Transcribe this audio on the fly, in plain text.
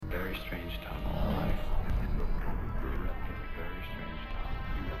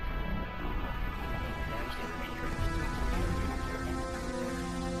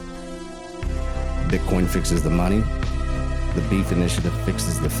Bitcoin fixes the money. The Beef Initiative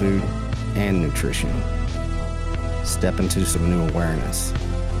fixes the food and nutrition. Step into some new awareness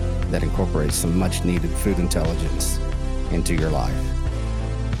that incorporates some much needed food intelligence into your life.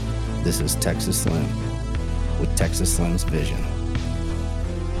 This is Texas Slim with Texas Slim's Vision.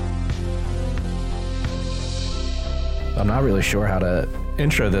 I'm not really sure how to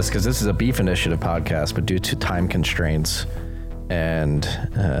intro this because this is a Beef Initiative podcast, but due to time constraints and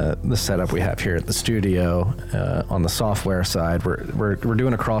the setup we have here at the studio on the software side, we're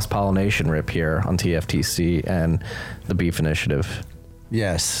doing a cross-pollination rip here on TFTC and the Beef Initiative.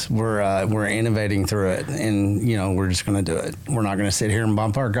 Yes, we're innovating through it, and we're just going to do it. We're not going to sit here and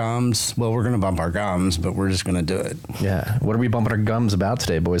bump our gums. Well, we're going to bump our gums, but we're just going to do it. Yeah. What are we bumping our gums about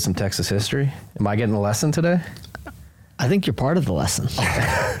today, boys? Some Texas history? Am I getting a lesson today? I think you're part of the lesson.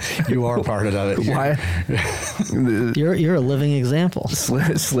 You are part of it. Why? You're a living example.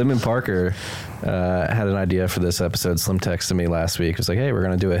 Slim and Parker had an idea for this episode. Slim texted me last week. It was like, hey, we're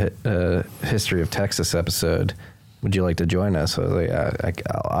going to do a history of Texas episode. Would you like to join us? I was like,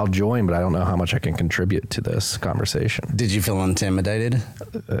 I'll join, but I don't know how much I can contribute to this conversation. Did you feel intimidated?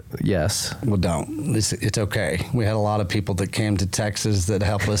 Yes. Well, don't. It's okay. We had a lot of people that came to Texas that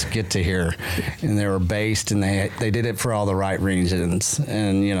helped us get to here, and they were based, and they did it for all the right reasons.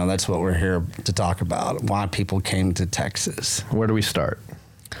 And, that's what we're here to talk about, why people came to Texas. Where do we start?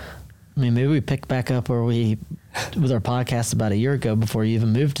 I mean, maybe we pick back up where with our podcast about a year ago before you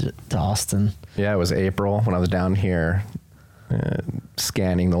even moved to Austin. Yeah, it was April when I was down here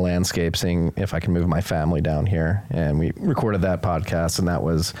scanning the landscape, seeing if I can move my family down here. And we recorded that podcast, and that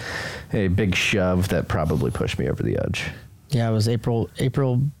was a big shove that probably pushed me over the edge. Yeah, it was April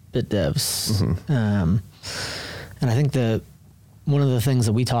Bit Devs. Mm-hmm. And I think one of the things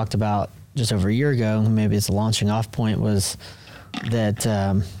that we talked about just over a year ago, maybe it's a launching off point, was that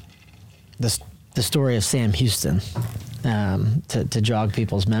the story of Sam Houston, to jog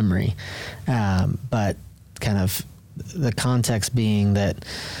people's memory. But kind of the context being that,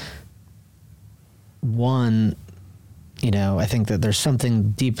 one, I think that there's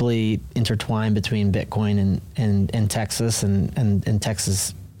something deeply intertwined between Bitcoin and Texas and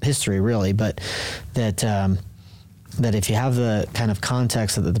Texas history, really. But that if you have the kind of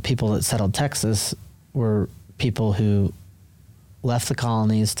context that the people that settled Texas were people who left the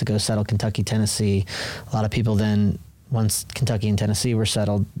colonies to go settle Kentucky, Tennessee. A lot of people then, once Kentucky and Tennessee were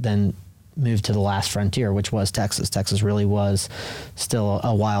settled, then moved to the last frontier, which was Texas. Texas really was still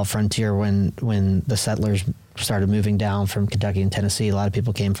a wild frontier when the settlers started moving down from Kentucky and Tennessee. A lot of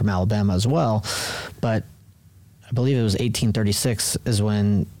people came from Alabama as well. But I believe it was 1836 is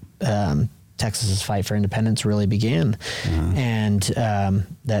when Texas's fight for independence really began. Mm-hmm. And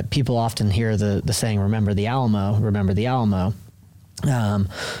that people often hear the saying, remember the Alamo.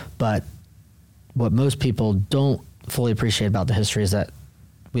 But what most people don't fully appreciate about the history is that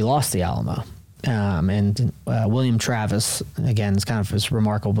we lost the Alamo. And William Travis, again, is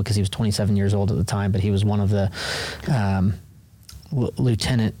remarkable because he was 27 years old at the time, but he was one of the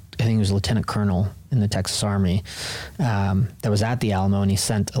lieutenant colonel in the Texas Army that was at the Alamo, and he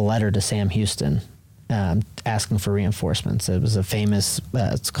sent a letter to Sam Houston asking for reinforcements. It was a famous,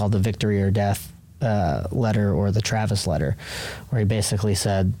 it's called the Victory or Death letter, or the Travis letter, where he basically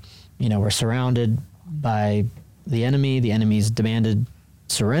said, we're surrounded by the enemy. The enemy's demanded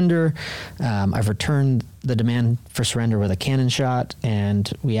surrender. I've returned the demand for surrender with a cannon shot,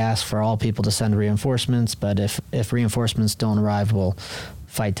 and we ask for all people to send reinforcements, but if reinforcements don't arrive, we'll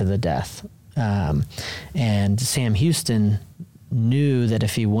fight to the death. And Sam Houston knew that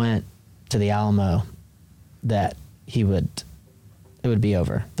if he went to the Alamo, that it would be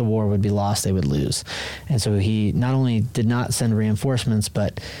over. The war would be lost. They would lose. And so he not only did not send reinforcements,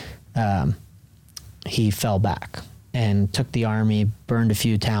 but he fell back and took the army, burned a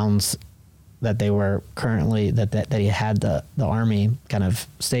few towns that they were currently, that he had the army kind of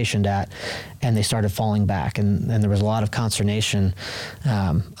stationed at, and they started falling back. And there was a lot of consternation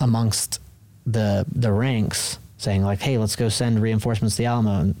amongst the ranks, saying like, hey, let's go send reinforcements to the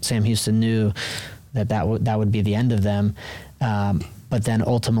Alamo. And Sam Houston knew that would be the end of them. But then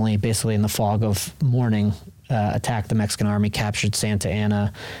ultimately, basically in the fog of morning, attacked the Mexican army, captured Santa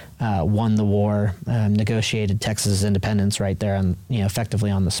Ana, won the war, negotiated Texas independence right there, and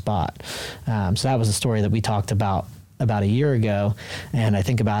effectively on the spot. So that was a story that we talked about a year ago, and I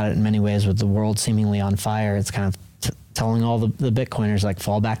think about it in many ways with the world seemingly on fire. It's kind of telling all the Bitcoiners, like,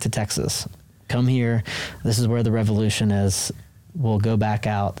 fall back to Texas, come here. This is where the revolution is. We'll go back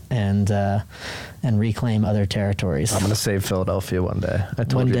out and reclaim other territories. I'm going to save Philadelphia one day. I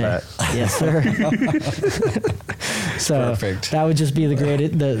told you that. Yes, sir. So Perfect. that would just be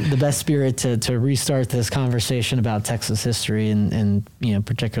the best spirit to restart this conversation about Texas history and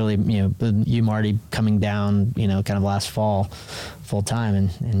particularly you, Marty, coming down kind of last fall full time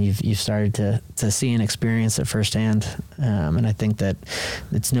and you've started to see and experience it firsthand, and I think that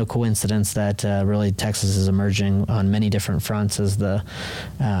it's no coincidence that really Texas is emerging on many different fronts as the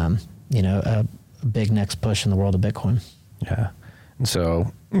a big next push in the world of Bitcoin. Yeah. And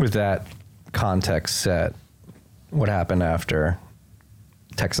so with that context set, what happened after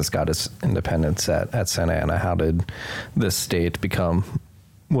Texas got its independence at Santa Ana? How did this state become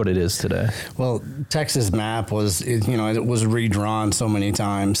what it is today? Well, Texas map was, it was redrawn so many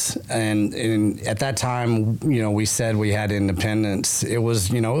times, and at that time, we said we had independence. It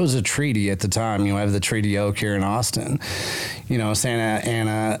was, it was a treaty at the time. You have the Treaty Oak here in Austin, Santa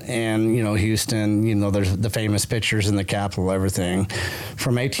Ana, and Houston. There's the famous pictures in the Capitol, everything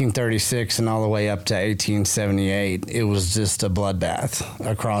from 1836 and all the way up to 1878. It was just a bloodbath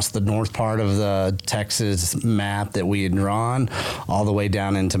across the north part of the Texas map that we had drawn, all the way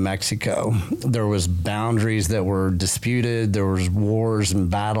down into Mexico. There was boundaries that were disputed. There was wars and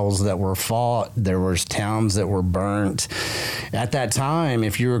battles that were fought. There was towns that were burnt. At that time,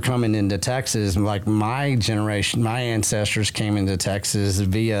 if you were coming into Texas, like my generation, my ancestors came into Texas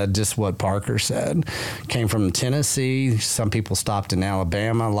via just what Parker said. Came from Tennessee. Some people stopped in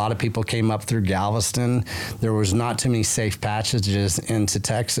Alabama. A lot of people came up through Galveston. There was not too many safe passages into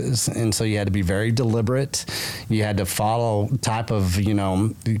Texas, and so you had to be very deliberate. You had to follow type of,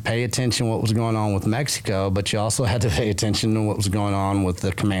 pay attention to what was going on with Mexico, but you also had to pay attention to what was going on with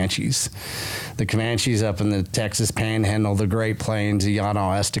the Comanches. The Comanches up in the Texas Panhandle, the Great Plains, the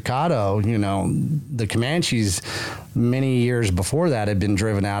Llano Estacado, the Comanches many years before that had been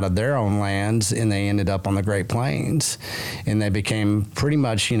driven out of their own lands, and they ended up on the Great Plains, and they became pretty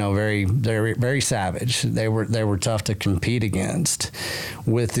much, very, very, very savage. They were tough to compete against.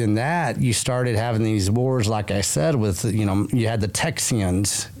 Within that, you started having these wars, like I said, with, you had the Texians,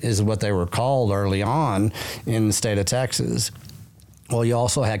 is what they were called early on in the state of Texas. Well, you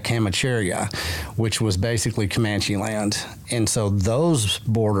also had Camacheria, which was basically Comanche land. And so those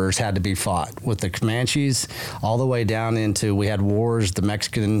borders had to be fought with the Comanches all the way down into, we had wars, the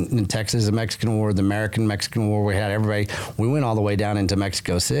Mexican in Texas, the Mexican War, the American-Mexican War. We had everybody. We went all the way down into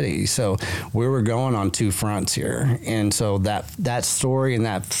Mexico City. So we were going on two fronts here. And so that story and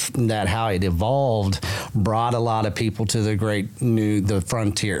that how it evolved brought a lot of people to the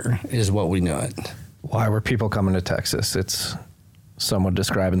frontier is what we knew it. Why were people coming to Texas? Some would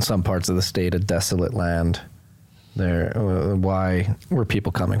describe in some parts of the state a desolate land. Why were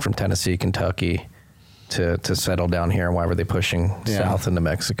people coming from Tennessee, Kentucky to settle down here? Why were they pushing south into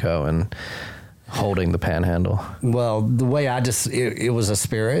Mexico and holding the Panhandle? Well, the way it was a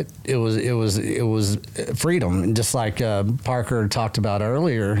spirit. It was freedom. And just like Parker talked about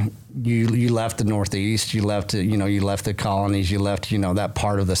earlier, you left the Northeast, you left the colonies, you left, that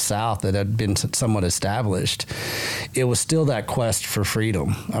part of the South that had been somewhat established. It was still that quest for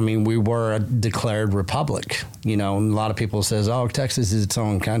freedom. I mean, we were a declared republic. A lot of people says, oh, Texas is its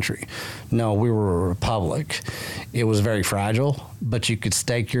own country. No, we were a republic. It was very fragile, but you could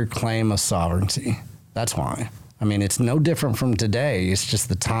stake your claim of sovereignty. That's why. I mean, it's no different from today. It's just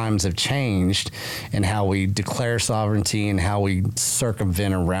the times have changed and how we declare sovereignty and how we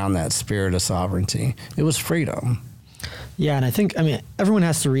circumvent around that spirit of sovereignty. It was freedom. Yeah, and I think, everyone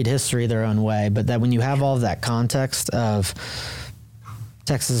has to read history their own way, but that when you have all of that context of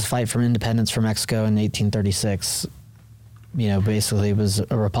Texas' fight for independence from Mexico in 1836, basically it was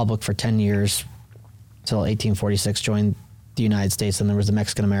a republic for 10 years until 1846 joined the United States, and there was the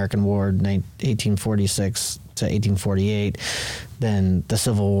Mexican-American War, 1846 to 1848, then the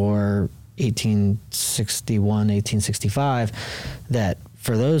Civil War, 1861, 1865, that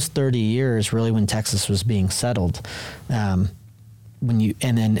for those 30 years, really when Texas was being settled, and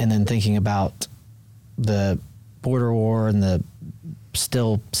then thinking about the border war and the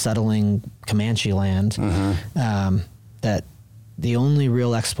still settling Comanche land, that the only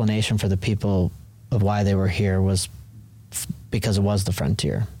real explanation for the people of why they were here was because it was the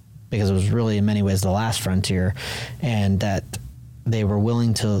frontier, because it was really in many ways the last frontier, and that they were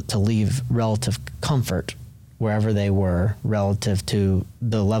willing to leave relative comfort wherever they were relative to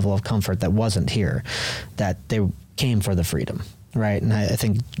the level of comfort that wasn't here, that they came for the freedom, right? And I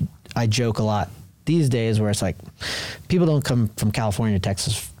think I joke a lot these days where it's like, people don't come from California to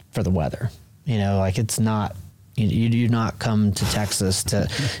Texas for the weather. It's not, you do not come to Texas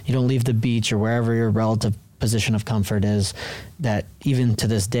you don't leave the beach or wherever your relative position of comfort is, that even to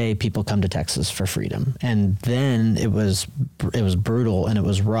this day, people come to Texas for freedom. And then it was brutal and it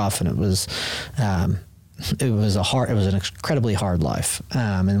was rough and it was, it was an incredibly hard life.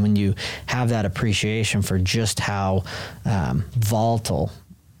 And when you have that appreciation for just how volatile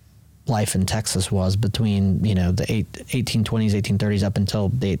life in Texas was between, the 1820s, 1830s up until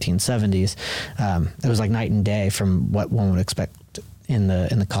the 1870s, it was like night and day from what one would expect in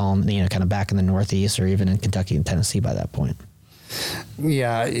the colony, kind of back in the Northeast or even in Kentucky and Tennessee by that point.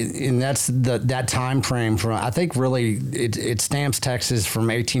 Yeah, and that's that time frame from, I think really it stamps Texas from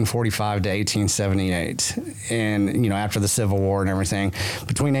 1845 to 1878, and after the Civil War and everything.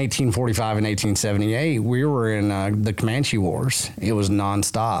 Between 1845 and 1878, we were in the Comanche Wars. It was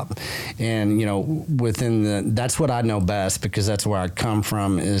nonstop, and that's what I know best, because that's where I come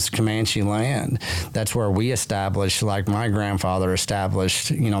from, is Comanche land. That's where we established, like my grandfather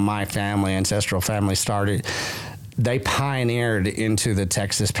established. My family, ancestral family started. They pioneered into the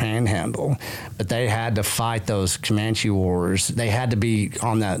Texas Panhandle, but they had to fight those Comanche Wars. They had to be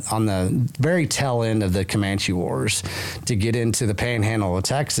on the very tail end of the Comanche Wars to get into the Panhandle of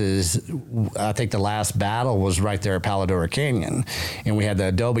Texas. I think the last battle was right there at Paladora Canyon, and we had the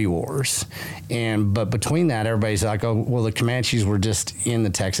Adobe Wars. But between that, everybody's like, oh, well, the Comanches were just in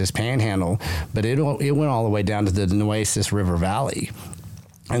the Texas Panhandle, but it went all the way down to the Nueces River Valley.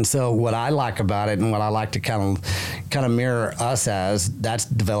 And so what I like about it, and what I like to kind of mirror us as, that's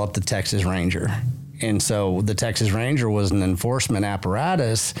developed the Texas Ranger. And so the Texas Ranger was an enforcement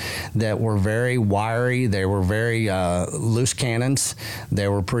apparatus that were very wiry. They were very loose cannons. They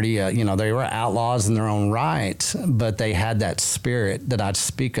were pretty, they were outlaws in their own right, but they had that spirit that I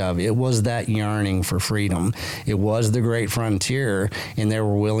speak of. It was that yearning for freedom. It was the great frontier, and they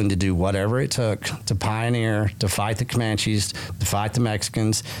were willing to do whatever it took to pioneer, to fight the Comanches, to fight the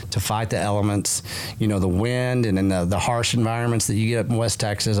Mexicans, to fight the elements, the wind, and then the harsh environments that you get up in West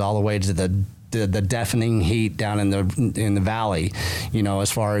Texas, all the way to the deafening heat down in the valley,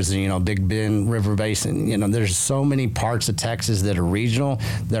 as far as Big Bend River Basin. There's so many parts of Texas that are regional,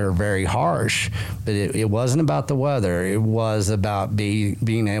 that are very harsh, but it wasn't about the weather. It was about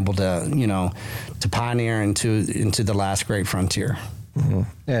being able to to pioneer into the last great frontier. Mm-hmm.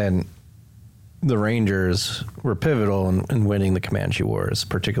 And the Rangers were pivotal in winning the Comanche Wars,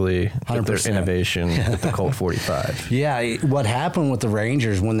 particularly with their innovation with the Colt 45. Yeah, what happened with the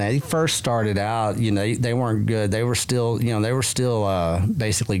Rangers when they first started out, they weren't good. They were still,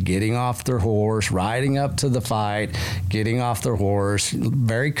 basically getting off their horse, riding up to the fight, getting off their horse,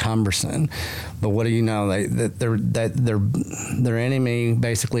 very cumbersome. But what do you know? Their enemy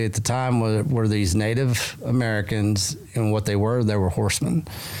basically at the time were these Native Americans, and what they were horsemen.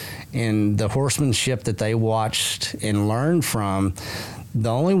 And the horsemanship that they watched and learned from,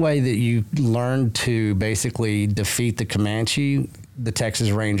 the only way that you learned to basically defeat the Comanche, the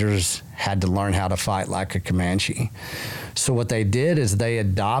Texas Rangers had to learn how to fight like a Comanche. So what they did is they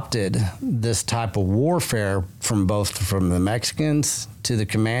adopted this type of warfare from the Mexicans to the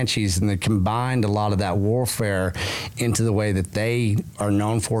Comanches, and they combined a lot of that warfare into the way that they are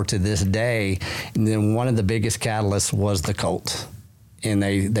known for to this day. And then one of the biggest catalysts was the Colt. And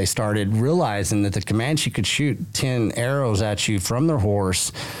they started realizing that the Comanche could shoot 10 arrows at you from their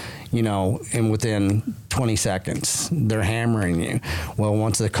horse, and within 20 seconds, they're hammering you. Well,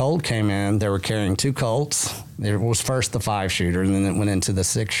 once the Colt came in, they were carrying 2 Colts. It was first the 5-shooter, and then it went into the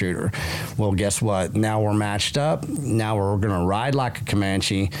 6-shooter. Well, guess what? Now we're matched up. Now we're going to ride like a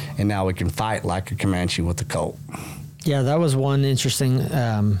Comanche, and now we can fight like a Comanche with the Colt. Yeah, that was one interesting.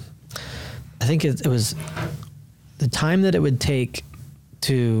 I think it was the time that it would take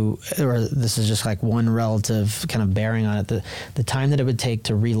or this is just like one relative kind of bearing on it, the time that it would take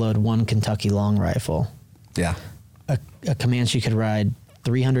to reload one Kentucky long rifle. Yeah. A Comanche could ride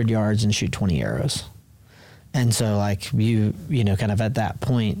 300 yards and shoot 20 arrows. And so like kind of at that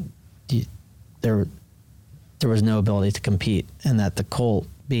point, there was no ability to compete, and that the Colt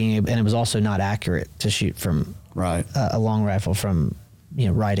and it was also not accurate to shoot from a long rifle from,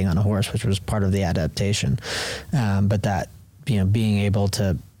 riding on a horse, which was part of the adaptation. But that, being able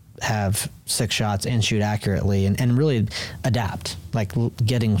to have 6 shots and shoot accurately and really adapt, like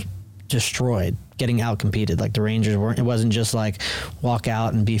getting destroyed, getting out-competed. Like the Rangers weren't, it wasn't just like walk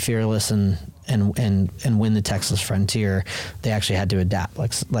out and be fearless and win the Texas frontier. They actually had to adapt,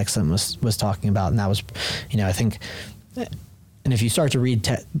 like Slim was talking about. And that was, I think, and if you start to read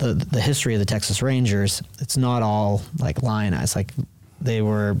the history of the Texas Rangers, it's not all like lionized. Like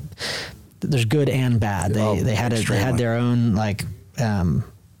there's good and bad. They had their own like kind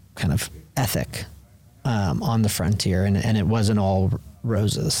of ethic on the frontier, and it wasn't all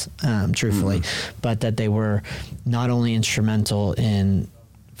roses, truthfully, but that they were not only instrumental in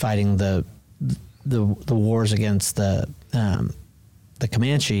fighting the wars against the the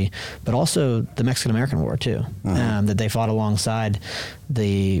Comanche, but also the Mexican-American War too, that they fought alongside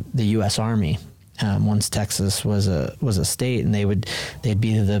the U.S. Army. Once Texas was a state, and they'd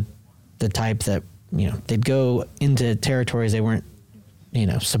be the type that, you know, they'd go into territories they weren't, you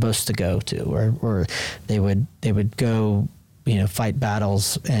know, supposed to go to, or they would go, you know, fight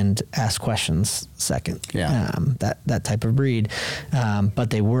battles and ask questions second. Yeah. That type of breed. But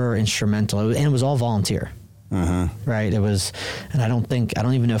they were instrumental, and it was all volunteer. Right. It was, and I don't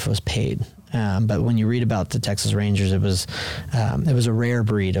even know if it was paid. But when you read about the Texas Rangers, it was a rare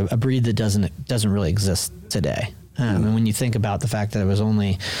breed, a breed that doesn't really exist today. And when you think about the fact that it was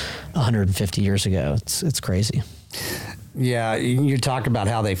only 150 years ago, it's crazy. Yeah, you talk about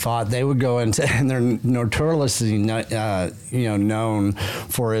how they fought. They would go into, and they're notoriously, known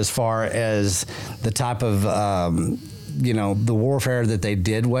for, as far as the type of, the warfare that they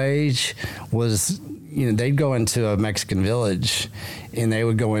did wage was, you know, they'd go into a Mexican village, and they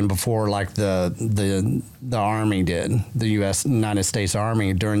would go in before, like the Army did, the United States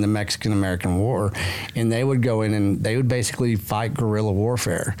Army during the Mexican-American War, and they would go in and they would basically fight guerrilla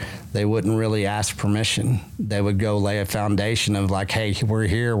warfare. They wouldn't really ask permission. They would go lay a foundation of like, hey, we're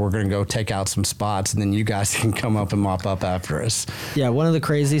here, we're going to go take out some spots, and then you guys can come up and mop up after us. Yeah, one of the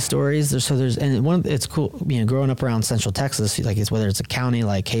crazy stories. It's cool. You know, growing up around Central Texas, like whether it's a county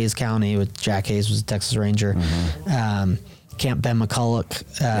like Hays County, with Jack Hays was a Texas Ranger. Camp Ben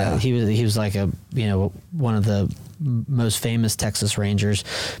McCulloch. He was like one of the most famous Texas Rangers.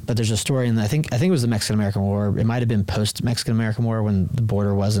 But there's a story, and I think it was the Mexican-American War. It might have been post Mexican-American War, when the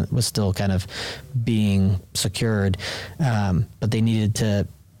border was still kind of being secured. But the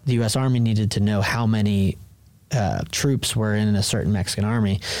U.S. Army needed to know how many troops were in a certain Mexican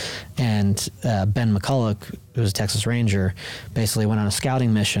army, and Ben McCulloch, who was a Texas Ranger, basically went on a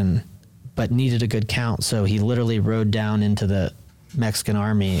scouting mission, but needed a good count. So he literally rode down into the Mexican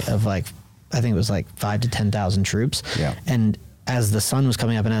army of I think it was 5,000 to 10,000 troops. Yeah. And as the sun was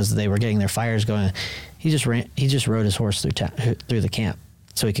coming up and as they were getting their fires going, he just rode his horse through the camp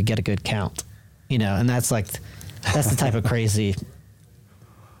so he could get a good count, you know. And that's the type of crazy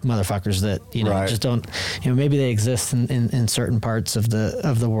motherfuckers that, you know, just don't, you know, maybe they exist in certain parts of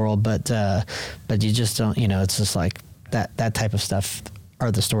the world, but you just don't, you know, it's just like that type of stuff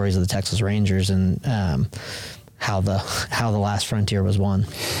are the stories of the Texas Rangers, and how the last frontier was won.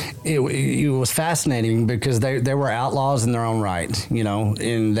 It was fascinating because they were outlaws in their own right, you know,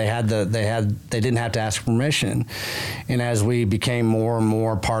 and they didn't have to ask permission. And as we became more and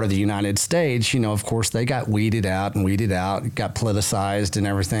more part of the United States, you know, of course they got weeded out, got politicized and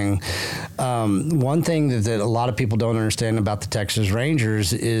everything. One thing that a lot of people don't understand about the Texas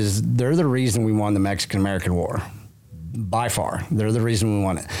Rangers is they're the reason we won the Mexican-American War. By far, they're the reason we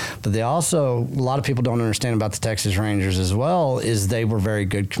won it. But a lot of people don't understand about the Texas Rangers as well, is they were very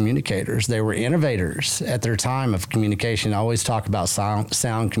good communicators. They were innovators at their time of communication. I always talk about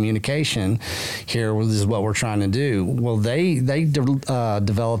sound communication. Here, this is what we're trying to do. Well, they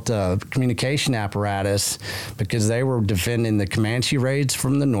developed a communication apparatus because they were defending the Comanche raids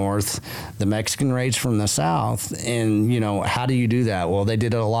from the north, the Mexican raids from the south. And, you know, how do you do that? Well, they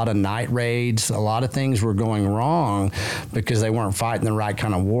did a lot of night raids. A lot of things were going wrong because they weren't fighting the right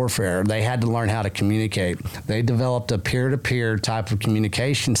kind of warfare. They had to learn how to communicate. They developed a peer-to-peer type of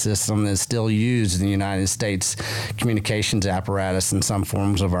communication system that's still used in the United States communications apparatus in some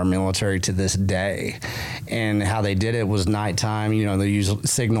forms of our military to this day. And how they did it was nighttime. You know, they used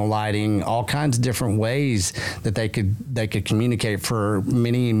signal lighting, all kinds of different ways that they could communicate for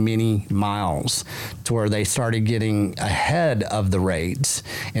many, many miles, to where they started getting ahead of the raids,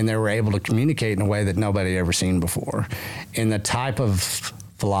 and they were able to communicate in a way that nobody had ever seen before. And the type of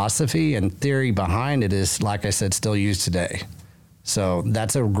philosophy and theory behind it is, like I said, still used today. So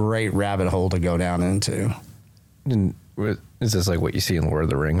that's a great rabbit hole to go down into. And is this like what you see in Lord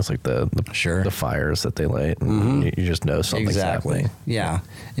of the Rings, like the fires that they light, and you just know something's happening? Yeah,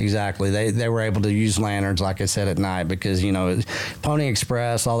 exactly. They were able to use lanterns, like I said, at night, because, you know, Pony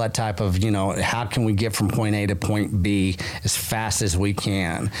Express, all that type of, you know, how can we get from point A to point B as fast as we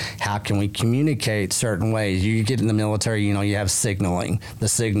can? How can we communicate certain ways? You get in the military, you know, you have signaling, the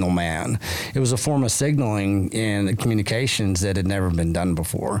signal man. It was a form of signaling in communications that had never been done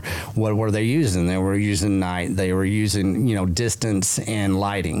before. What were they using? They were using night. They were using, you know, distance and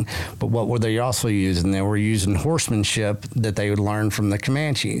lighting. But what were they also using? They were using horsemanship that they would learn from the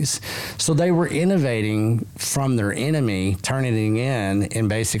Comanches. So they were innovating from their enemy, turning it in, and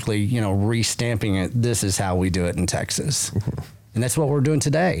basically, you know, restamping it. This is how we do it in Texas. And that's what we're doing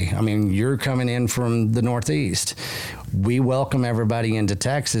today. I mean, you're coming in from the Northeast. We welcome everybody into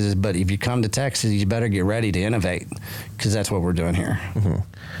Texas, but if you come to Texas, you better get ready to innovate, because that's what we're doing here. Mm-hmm.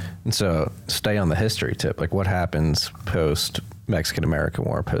 And so stay on the history tip. Like, what happens post Mexican-American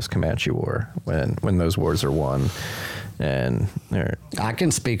War, post Comanche War, when those wars are won? And I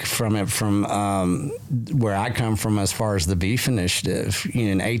can speak from it from where I come from as far as the beef initiative.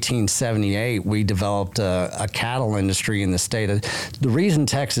 In 1878, we developed a cattle industry in the state. The reason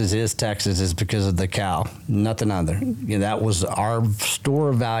Texas is because of the cow, nothing other. That was our store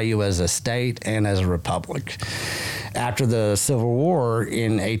of value as a state and as a republic. After the Civil War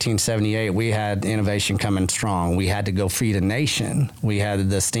in 1878, we had innovation coming strong. We had to go feed a nation. We had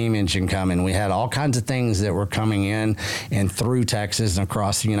the steam engine coming. We had all kinds of things that were coming in and through Texas and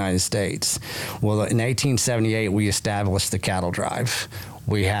across the United States. Well, in 1878, we established the cattle drive.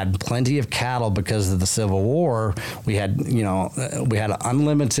 We had plenty of cattle because of the Civil War. We had an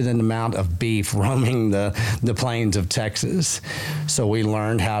unlimited amount of beef roaming the plains of Texas. So we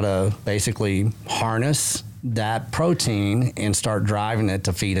learned how to basically harness that protein and start driving it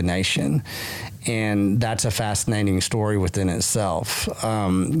to feed a nation. And that's a fascinating story within itself. We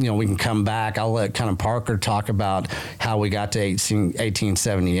can come back. I'll let kind of Parker talk about how we got to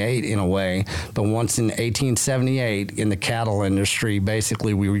 1878 in a way. But once in 1878, in the cattle industry,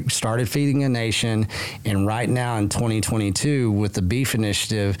 basically we started feeding a nation. And right now in 2022, with the beef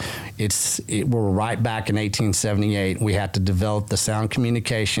initiative, we're right back in 1878. We had to develop the sound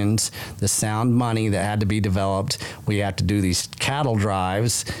communications, the sound money that had to be developed. We had to do these cattle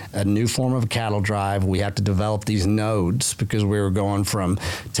drives, a new form of cattle drive. We have to develop these nodes because we were going from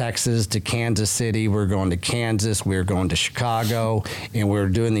Texas to Kansas City. We were going to Kansas. We were going to Chicago, and we were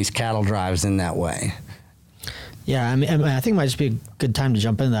doing these cattle drives in that way. Yeah, I think it might just be a good time to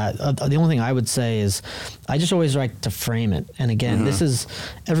jump into that. The only thing I would say is I just always like to frame it. And again, this is,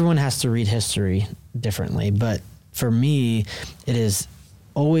 everyone has to read history differently. But for me, it is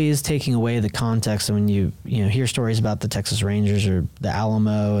always taking away the context. And when you hear stories about the Texas Rangers or the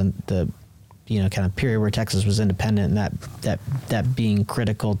Alamo and the kind of period where Texas was independent, and that being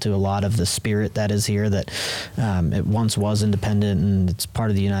critical to a lot of the spirit that is here, that it once was independent and it's part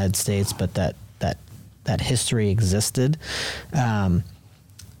of the United States, but that history existed,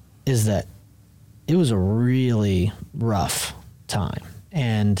 is that it was a really rough time.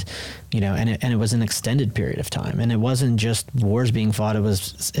 And it was an extended period of time, and it wasn't just wars being fought. It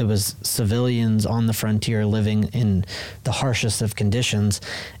was civilians on the frontier living in the harshest of conditions,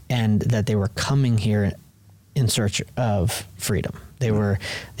 and that they were coming here in search of freedom. They were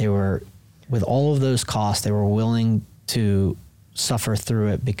with all of those costs, they were willing to suffer through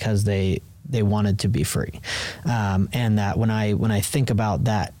it because they wanted to be free. And that when I think about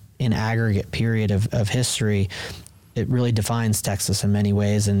that in aggregate period of history, it really defines Texas in many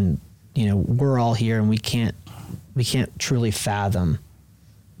ways. And, we're all here, and we can't truly fathom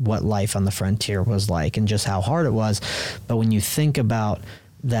what life on the frontier was like and just how hard it was. But when you think about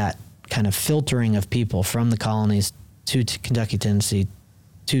that kind of filtering of people from the colonies to Kentucky, Tennessee,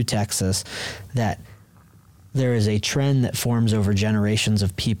 to Texas, that there is a trend that forms over generations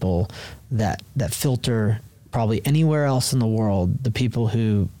of people that filter probably anywhere else in the world, the people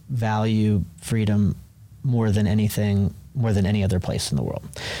who value freedom more than anything, more than any other place in the world.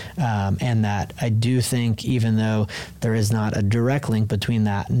 And that I do think, even though there is not a direct link between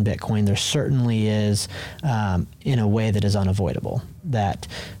that and Bitcoin, there certainly is, in a way that is unavoidable. That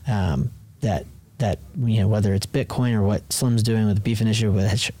whether it's Bitcoin or what Slim's doing with the Beef Initiative,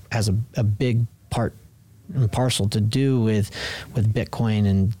 which has a big part and parcel to do with Bitcoin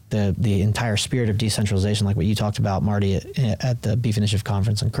and the entire spirit of decentralization, like what you talked about, Marty, at the Beef Initiative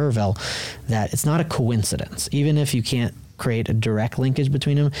conference in Kerrville, that it's not a coincidence. Even if you can't create a direct linkage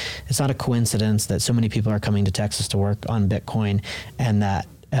between them, it's not a coincidence that so many people are coming to Texas to work on Bitcoin, and that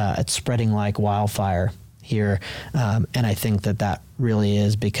it's spreading like wildfire here. And I think that really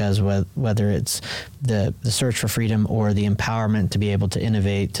is because whether it's the search for freedom or the empowerment to be able to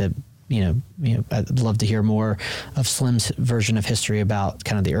innovate, to I'd love to hear more of Slim's version of history about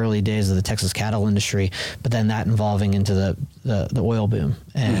kind of the early days of the Texas cattle industry, but then that involving into the oil boom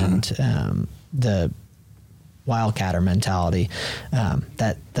and the wildcatter mentality,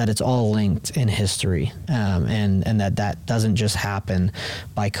 that it's all linked in history, and that doesn't just happen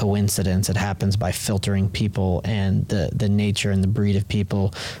by coincidence. It happens by filtering people and the nature and the breed of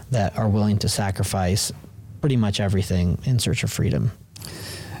people that are willing to sacrifice pretty much everything in search of freedom.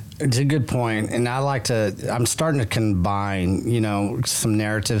 It's a good point, and I'm starting to combine, some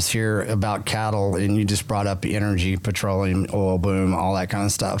narratives here about cattle, and you just brought up the energy, petroleum, oil boom, all that kind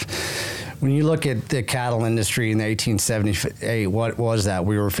of stuff. When you look at the cattle industry in the 1878, what was that?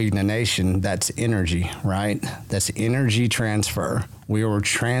 We were feeding a nation. That's energy, right? That's energy transfer. We were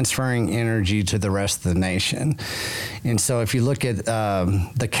transferring energy to the rest of the nation. And so if you look at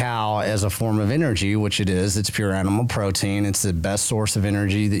the cow as a form of energy, which it is, it's pure animal protein. It's the best source of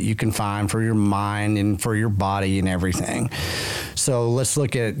energy that you can find for your mind and for your body and everything. So let's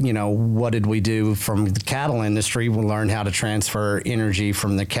look at, what did we do from the cattle industry? We learned how to transfer energy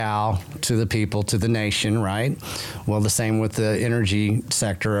from the cow to the people, to the nation, right? Well, the same with the energy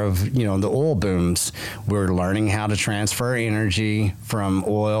sector of, the oil booms. We're learning how to transfer energy from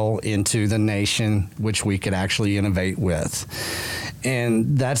oil into the nation, which we could actually innovate with.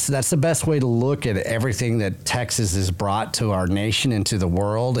 And that's the best way to look at everything that Texas has brought to our nation and to the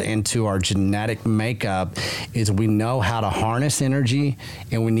world and to our genetic makeup is we know how to harness energy,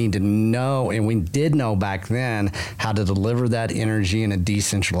 and we need to know, and we did know back then, how to deliver that energy in a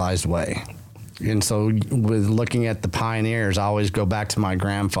decentralized way. And so with looking at the pioneers, I always go back to my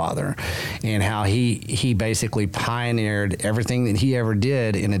grandfather and how he basically pioneered everything that he ever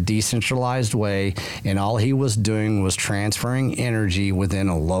did in a decentralized way. And all he was doing was transferring energy within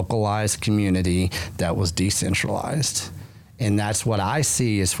a localized community that was decentralized. And that's what I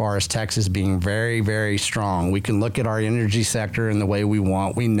see as far as Texas being very, very strong. We can look at our energy sector in the way we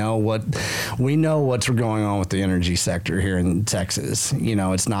want. We know what's going on with the energy sector here in Texas.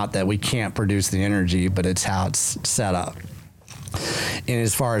 It's not that we can't produce the energy, but it's how it's set up. And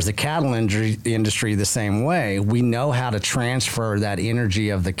as far as the cattle industry, the same way, we know how to transfer that energy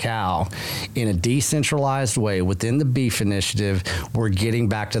of the cow in a decentralized way within the beef initiative. We're getting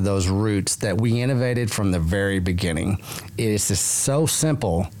back to those roots that we innovated from the very beginning. It is just so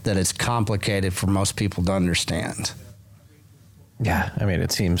simple that it's complicated for most people to understand. Yeah,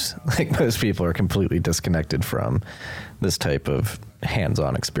 it seems like most people are completely disconnected from this type of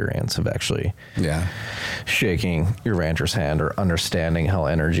hands-on experience of actually shaking your rancher's hand or understanding how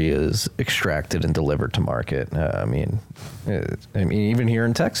energy is extracted and delivered to market. Even here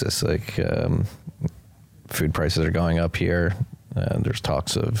in Texas, food prices are going up here. There's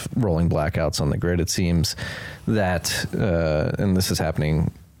talks of rolling blackouts on the grid. It seems that, and this is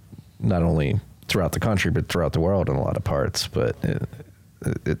happening not only throughout the country, but throughout the world in a lot of parts. But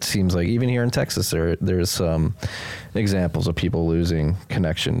it seems like even here in Texas, there's some examples of people losing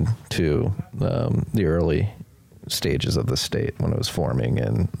connection to the early stages of the state when it was forming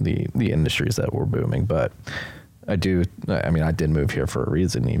and the industries that were booming. But I did move here for a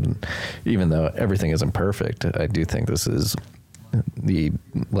reason, even though everything isn't perfect. I do think this is the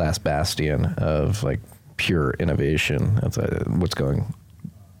last bastion of pure innovation. That's what's going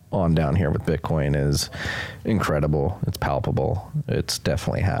on down here with Bitcoin is incredible. It's palpable. It's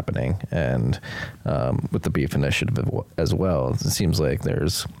definitely happening. And with the beef initiative as well, it seems like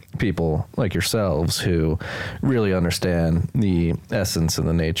there's people like yourselves who really understand the essence and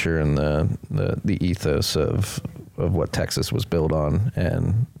the nature and the ethos of what Texas was built on.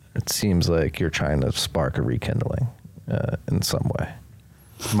 And it seems like you're trying to spark a rekindling in some way.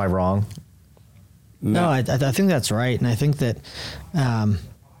 Am I wrong? No, I think that's right. And I think that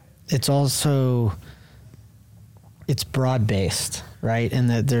it's also, it's broad-based, right? And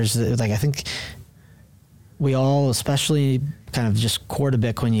that there's I think we all, especially kind of just core to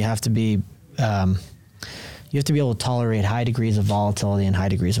Bitcoin, you have to be able to tolerate high degrees of volatility and high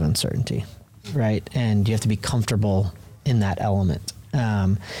degrees of uncertainty, right? And you have to be comfortable in that element.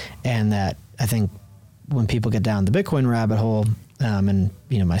 And that I think when people get down the Bitcoin rabbit hole, and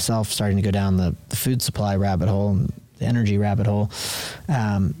myself starting to go down the food supply rabbit hole and the energy rabbit hole,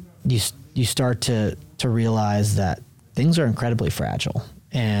 you start to realize that things are incredibly fragile,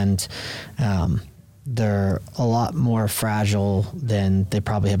 and they're a lot more fragile than they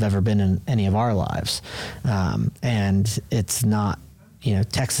probably have ever been in any of our lives. And it's not,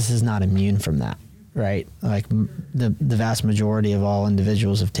 Texas is not immune from that, right? The vast majority of all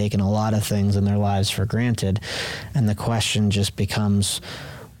individuals have taken a lot of things in their lives for granted, and the question just becomes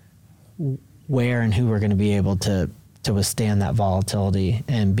where and who are going to be able to withstand that volatility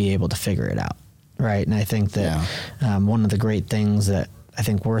and be able to figure it out, right? And I think that one of the great things that I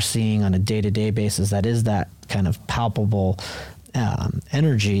think we're seeing on a day-to-day basis that is that kind of palpable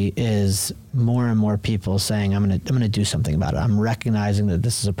energy is more and more people saying, I'm gonna do something about it. I'm recognizing that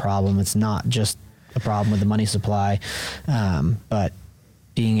this is a problem. It's not just a problem with the money supply, but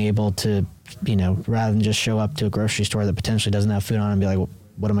being able to, rather than just show up to a grocery store that potentially doesn't have food on and be like, well,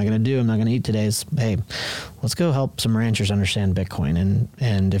 what am I going to do? I'm not going to eat today. Hey, let's go help some ranchers understand Bitcoin.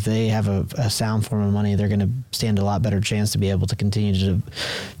 And if they have a sound form of money, they're going to stand a lot better chance to be able to continue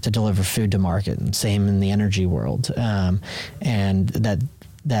to deliver food to market. And same in the energy world. And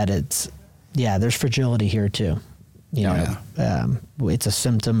that it's there's fragility here too. You know, it's a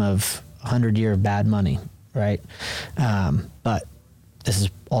symptom of 100-year bad money, right? But this is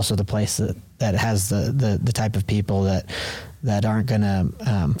also the place that has the type of people that aren't going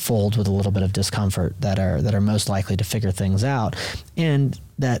to fold with a little bit of discomfort, that are most likely to figure things out, and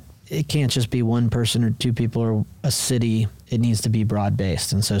that it can't just be one person or two people or a city. It needs to be broad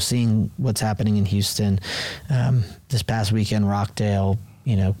based. And so seeing what's happening in Houston, this past weekend, Rockdale,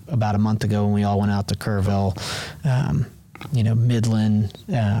 you know, about a month ago when we all went out to Kerrville, you know, Midland,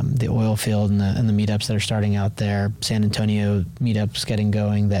 the oil field and the meetups that are starting out there, San Antonio meetups getting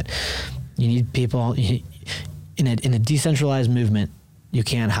going, that you need people in a decentralized movement. You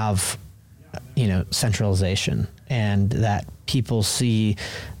can't have, you know, centralization, and that people see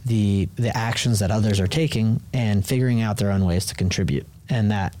the actions that others are taking and figuring out their own ways to contribute.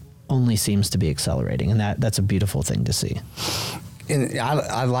 And that only seems to be accelerating. And that's a beautiful thing to see. And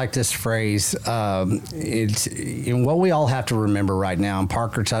I like this phrase. It's in what we all have to remember right now. And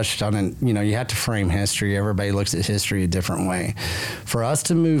Parker touched on it. You know, you have to frame history. Everybody looks at history a different way. For us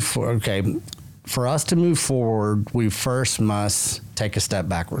to move forward, we first must take a step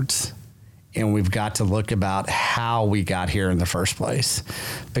backwards. And we've got to look about how we got here in the first place.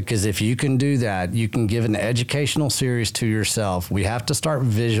 Because if you can do that, you can give an educational series to yourself. We have to start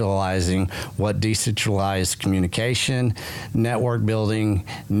visualizing what decentralized communication, network building,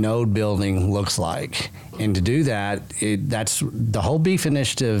 node building looks like. And to do that, that's the whole Beef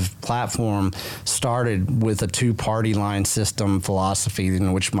Initiative platform started with a two-party line system philosophy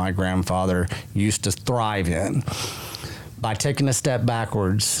in which my grandfather used to thrive in. By taking a step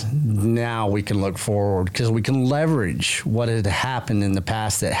backwards, now we can look forward, because we can leverage what had happened in the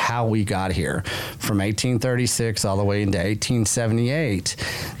past, that how we got here from 1836 all the way into 1878.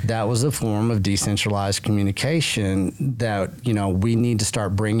 That was a form of decentralized communication that, you know, we need to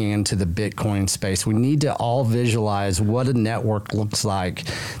start bringing into the Bitcoin space. We need to all visualize what a network looks like,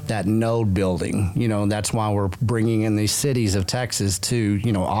 that node building. You know, that's why we're bringing in these cities of Texas too.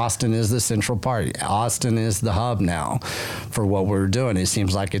 You know, Austin is the central part. Austin is the hub now for what we're doing. It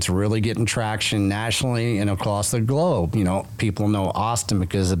seems like it's really getting traction nationally and across the globe. You know, people know Austin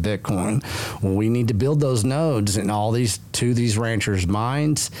because of Bitcoin. Well, we need to build those nodes in all these, to these ranchers'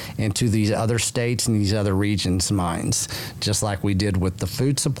 minds and to these other states and these other regions' minds, just like we did with the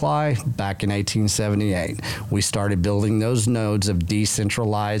food supply back in 1878. We started building those nodes of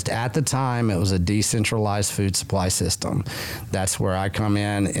decentralized, at the time it was a decentralized food supply system. That's where I come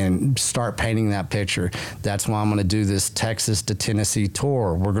in and start painting that picture. That's why I'm going to do this Texas to Tennessee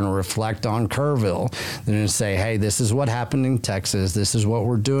tour. We're going to reflect on Kerrville. They're going to say, hey, this is what happened in Texas. This is what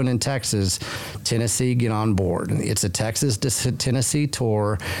we're doing in Texas. Tennessee, get on board. It's a Texas to Tennessee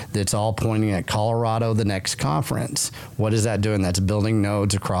tour that's all pointing at Colorado, the next conference. What is that doing? That's building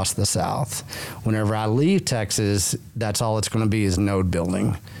nodes across the South. Whenever I leave Texas, that's all it's going to be, is node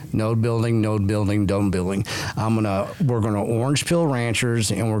building. Node building, node building, dome building. We're going to orange pill ranchers,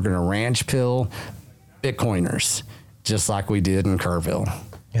 and we're going to ranch pill Bitcoiners, just like we did in Kerrville.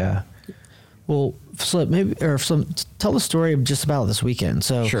 Yeah. Well, Flip, tell the story just about this weekend.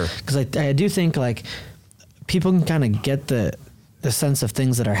 So, sure. Because I do think like people can kind of get the sense of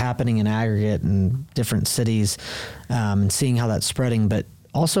things that are happening in aggregate in different cities, and seeing how that's spreading, but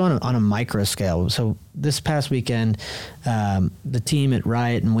also on a micro scale. So this past weekend, the team at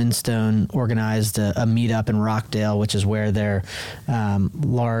Riot and Windstone organized a meetup in Rockdale, which is where their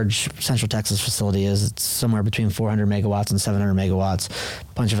large Central Texas facility is. It's somewhere between 400 megawatts and 700 megawatts.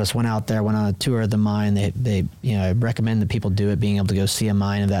 A bunch of us went out there, went on a tour of the mine. They I recommend that people do it. Being able to go see a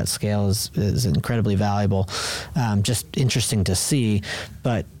mine of that scale is incredibly valuable. Just interesting to see,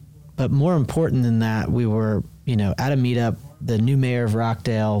 but more important than that, we were at a meetup. The new mayor of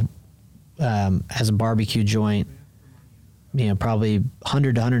Rockdale has a barbecue joint, probably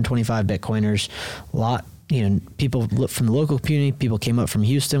 100 to 125 Bitcoiners. A lot, people from the local community, people came up from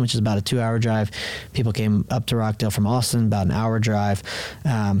Houston, which is about a 2-hour drive. People came up to Rockdale from Austin, about an hour drive.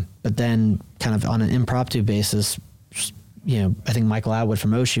 But then kind of on an impromptu basis, I think Michael Atwood from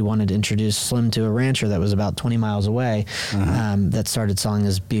Oshi wanted to introduce Slim to a rancher that was about 20 miles away, that started selling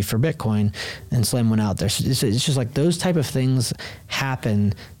his beef for Bitcoin, and Slim went out there. So it's just like those type of things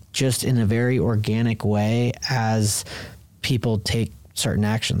happen just in a very organic way as people take certain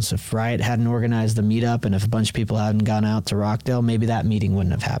actions. If Riot hadn't organized the meetup and if a bunch of people hadn't gone out to Rockdale, maybe that meeting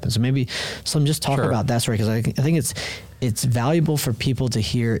wouldn't have happened. So maybe Slim, just talk about that story, because I think it's valuable for people to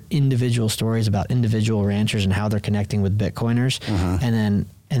hear individual stories about individual ranchers and how they're connecting with Bitcoiners,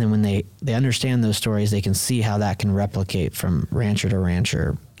 And then when they understand those stories, they can see how that can replicate from rancher to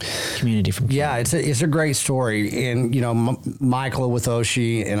rancher, community from community. Yeah, it's a great story. And, Michael with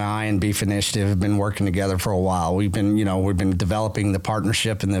Oshie and I and Beef Initiative have been working together for a while. We've been developing the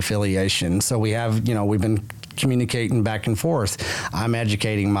partnership and the affiliation. So we've been communicating back and forth. I'm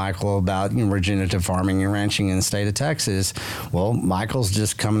educating Michael about regenerative farming and ranching in the state of Texas. Well, Michael's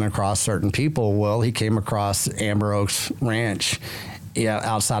just coming across certain people. Well, he came across Amber Oaks Ranch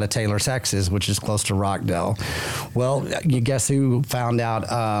outside of Taylor, Texas, which is close to Rockdale. Well, you guess who found out?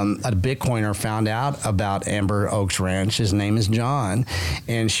 A Bitcoiner found out about Amber Oaks Ranch. His name is John,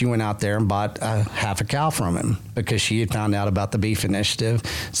 and she went out there and bought half a cow from him because she had found out about the Beef Initiative.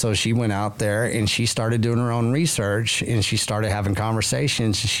 So she went out there and she started doing her own research, and she started having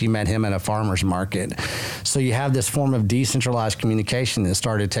conversations. She met him at a farmer's market. So you have this form of decentralized communication that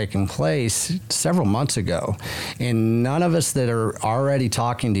started taking place several months ago, and none of us that are already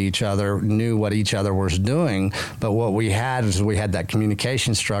talking to each other knew what each other was doing, but what we had is we had that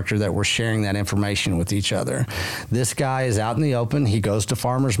communication structure that we're sharing that information with each other. This guy is out in the open. He goes to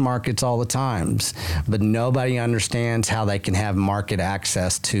farmers markets all the times, but nobody understands how they can have market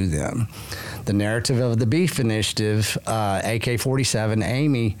access to them. The narrative of the Beef Initiative, AK-47,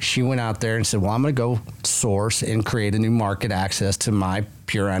 Amy, she went out there and said, well, I'm going to go source and create a new market access to my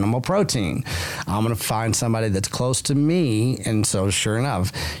pure animal protein. I'm going to find somebody that's close to me. And so sure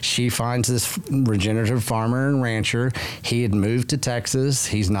enough, she finds this regenerative farmer and rancher. He had moved to Texas.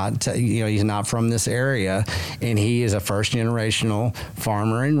 He's not, he's not from this area, and he is a first generational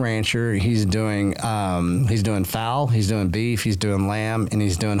farmer and rancher. He's doing fowl, he's doing beef, he's doing lamb, and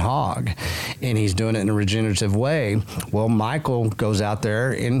he's doing hog, and he's doing it in a regenerative way. Well, Michael goes out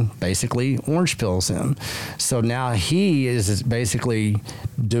there and basically orange pills him. So now he is basically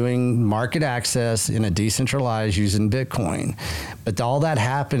doing market access in a decentralized using Bitcoin. But all that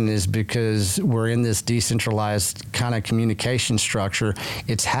happened is because we're in this decentralized kind of communication structure.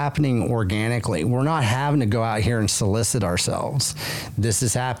 It's happening organically. We're not having to go out here and solicit ourselves. This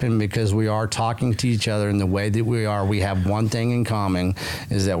has happened because we are talking to each other in the way that we are. We have one thing in common,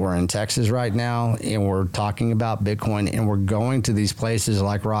 is that we're in Texas right now, and we're talking about Bitcoin, and we're going to these places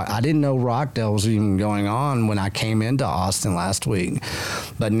like I didn't know Rockdale was even going on when I came into Austin last week.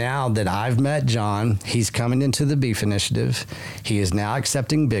 But now that I've met John, he's coming into the Beef Initiative. He is now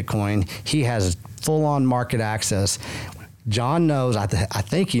accepting Bitcoin. He has full-on market access. John knows, I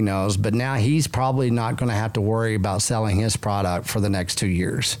think he knows, but now he's probably not going to have to worry about selling his product for the next 2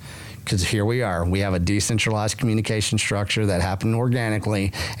 years. Because here we are. We have a decentralized communication structure that happened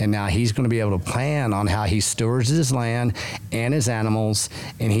organically, and now he's going to be able to plan on how he stewards his land and his animals,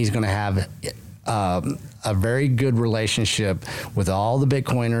 and he's going to have a very good relationship with all the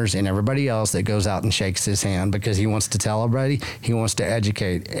Bitcoiners and everybody else that goes out and shakes his hand, because he wants to tell everybody, he wants to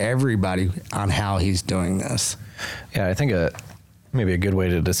educate everybody on how he's doing this. Yeah, I think maybe a good way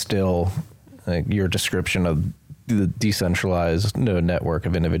to distill your description of the decentralized network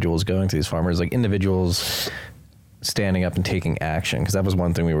of individuals going to these farmers, like individuals standing up and taking action, because that was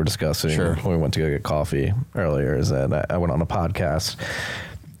one thing we were discussing when we went to go get coffee earlier, is that I went on a podcast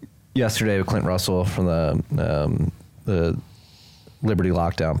yesterday with Clint Russell from the Liberty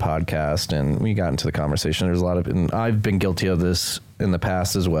Lockdown podcast, and we got into the conversation. There's a lot of, and I've been guilty of this in the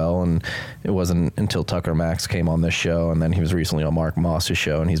past as well, and it wasn't until Tucker Max came on this show, and then he was recently on Mark Moss's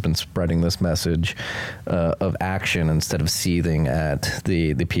show, and he's been spreading this message of action instead of seething at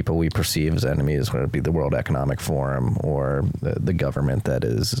the people we perceive as enemies, whether it be the World Economic Forum or the government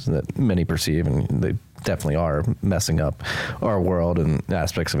that many perceive, and they definitely are messing up our world and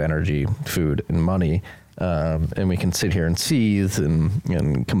aspects of energy, food, and money. And we can sit here and seethe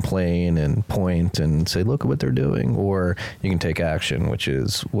and complain and point and say, look at what they're doing. Or you can take action, which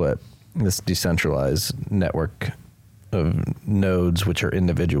is what this decentralized network of nodes, which are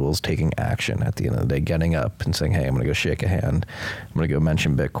individuals taking action at the end of the day, getting up and saying, hey, I'm going to go shake a hand. I'm going to go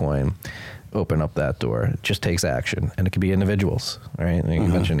mention Bitcoin. Open up that door. It just takes action, and it could be individuals, right? And you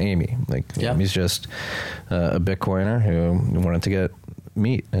mentioned Amy. Amy's just a Bitcoiner who wanted to get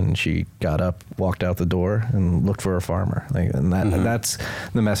meat, and she got up, walked out the door, and looked for a farmer. And that's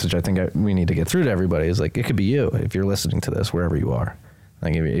the message I think we need to get through to everybody. Is it could be you if you're listening to this wherever you are.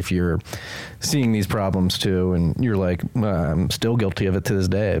 If you're seeing these problems too, and you're like, I'm still guilty of it to this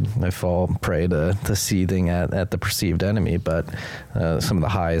day. I fall prey to seething at the perceived enemy. But some of the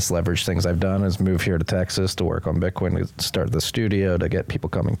highest leverage things I've done is move here to Texas to work on Bitcoin, to start the studio, to get people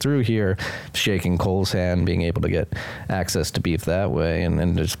coming through here, shaking Cole's hand, being able to get access to beef that way,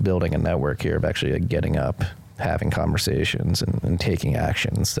 and just building a network here of actually getting up, having conversations, and taking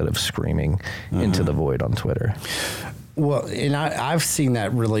action instead of screaming into the void on Twitter. Well, and I've seen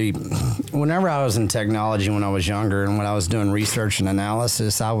that really. Whenever I was in technology when I was younger, and when I was doing research and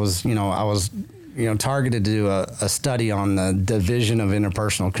analysis, I was targeted to do a study on the division of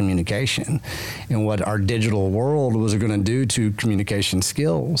interpersonal communication and what our digital world was going to do to communication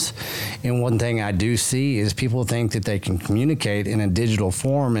skills. And one thing I do see is people think that they can communicate in a digital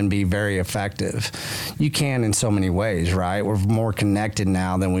form and be very effective. You can in so many ways, right? We're more connected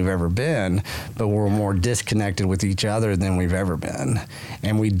now than we've ever been, but we're more disconnected with each other than we've ever been.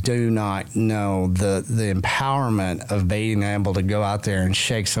 And we do not know the empowerment of being able to go out there and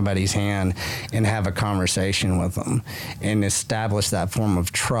shake somebody's hand and have a conversation with them and establish that form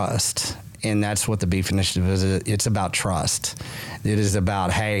of trust. And that's what the Beef Initiative is. It's about trust. It is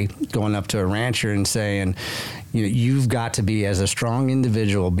about, hey, going up to a rancher and saying, you've got to be, as a strong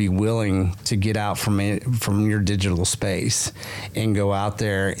individual, be willing to get out from your digital space and go out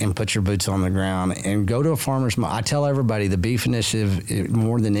there and put your boots on the ground and go to a farmer's market. I tell everybody the Beef Initiative,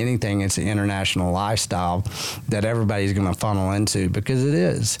 more than anything, it's an international lifestyle that everybody's going to funnel into, because it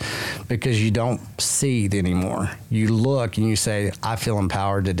is. Because you don't see it anymore. You look and you say, I feel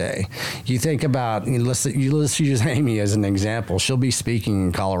empowered today. You think about, let's use Amy as an example. She'll be speaking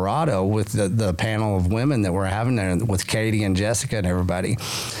in Colorado with the panel of women that we're having there with Katie and Jessica and everybody.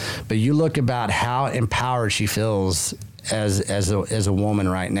 But you look about how empowered she feels as a woman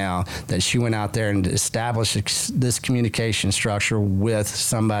right now, that she went out there and established this communication structure with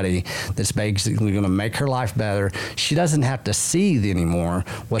somebody that's basically going to make her life better. She doesn't have to see anymore.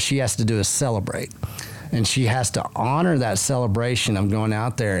 What she has to do is celebrate. And she has to honor that celebration of going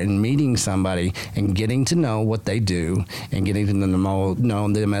out there and meeting somebody and getting to know what they do and getting to know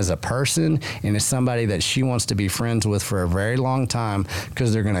them as a person and as somebody that she wants to be friends with for a very long time,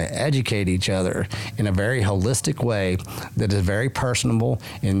 because they're going to educate each other in a very holistic way that is very personable,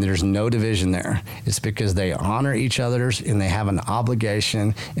 and there's no division there. It's because they honor each other's and they have an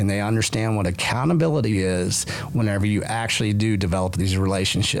obligation and they understand what accountability is whenever you actually do develop these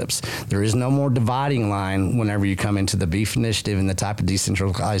relationships. There is no more dividing line whenever you come into the Beef Initiative and the type of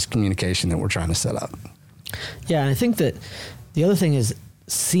decentralized communication that we're trying to set up. Yeah, and I think that the other thing is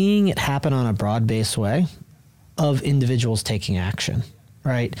seeing it happen on a broad-based way of individuals taking action,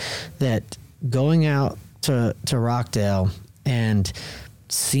 right? That going out to Rockdale and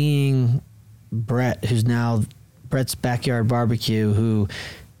seeing Brett, who's now Brett's Backyard Barbecue, who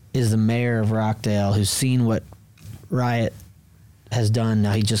is the mayor of Rockdale, who's seen what Riot has done.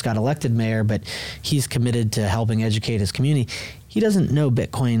 Now he just got elected mayor, but he's committed to helping educate his community. He doesn't know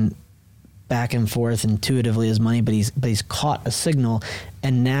Bitcoin back and forth intuitively as money, but he's caught a signal,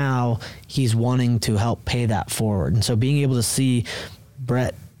 and now he's wanting to help pay that forward. And so being able to see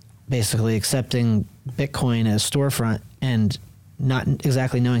Brett basically accepting Bitcoin as storefront and not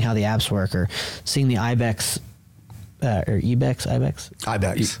exactly knowing how the apps work, or seeing the IBEX or EBEX. EBEX.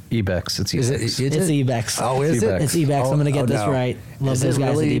 It's EBEX. It's EBEX. Oh, is it? It's EBEX. I'm going to get this no. right. Love Is those it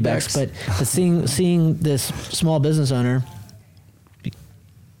guys really at EBEX. EBEX? But seeing this small business owner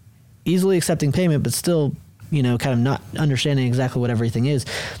easily accepting payment, but still, kind of not understanding exactly what everything is,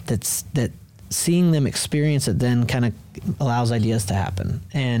 that seeing them experience it then kind of allows ideas to happen.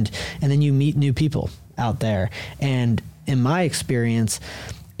 And then you meet new people out there. And in my experience,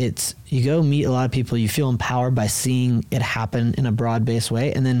 it's you go meet a lot of people, you feel empowered by seeing it happen in a broad-based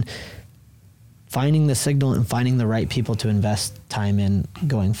way, and then finding the signal and finding the right people to invest time in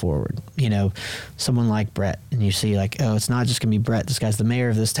going forward. Someone like Brett, and you see like, oh, it's not just gonna be Brett, this guy's the mayor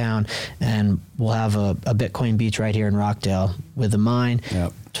of this town, and we'll have a Bitcoin beach right here in Rockdale with the mine.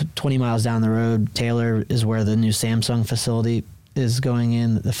 Yep. 20 miles down the road, Taylor is where the new Samsung facility is going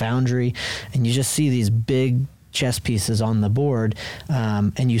in, the foundry, and you just see these big chess pieces on the board,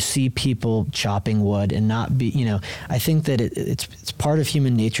 and you see people chopping wood and not be, I think that it's part of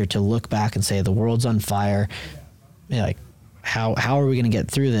human nature to look back and say the world's on fire, like how are we going to get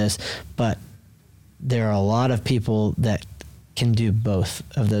through this? But there are a lot of people that can do both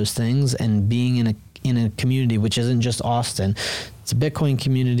of those things, and being in a community which isn't just Austin, it's a Bitcoin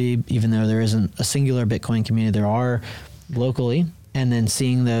community, even though there isn't a singular Bitcoin community, there are locally. And then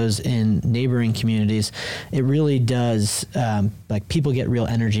seeing those in neighboring communities, it really does, like people get real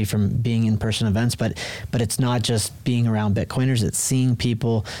energy from being in-person events, but it's not just being around Bitcoiners, it's seeing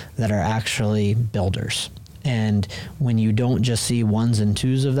people that are actually builders. And when you don't just see ones and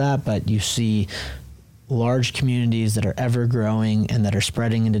twos of that, but you see large communities that are ever growing and that are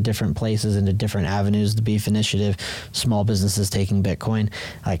spreading into different places, into different avenues, the Beef Initiative, small businesses taking Bitcoin,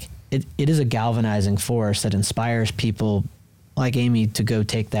 like it is a galvanizing force that inspires people like Amy to go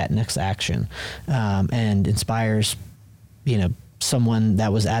take that next action, and inspires, someone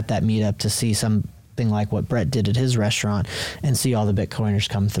that was at that meetup to see some like what Brett did at his restaurant and see all the Bitcoiners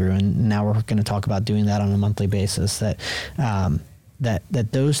come through. And now we're going to talk about doing that on a monthly basis, that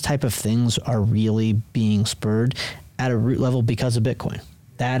those type of things are really being spurred at a root level because of Bitcoin.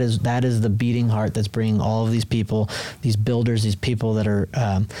 That is the beating heart that's bringing all of these people, these builders, these people that are,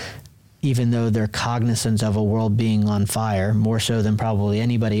 even though they're cognizant of a world being on fire, more so than probably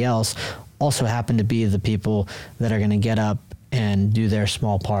anybody else, also happen to be the people that are going to get up and do their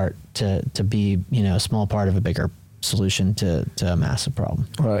small part to be, a small part of a bigger solution to a massive problem.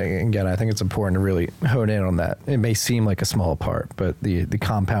 Well, again, I think it's important to really hone in on that. It may seem like a small part, but the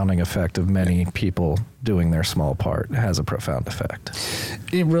compounding effect of many people doing their small part has a profound effect.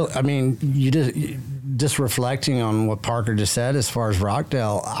 It really, I mean, just reflecting on what Parker just said as far as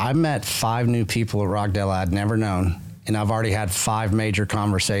Rockdale, I met 5 new people at Rockdale I'd never known. And I've already had 5 major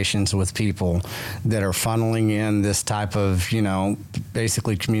conversations with people that are funneling in this type of,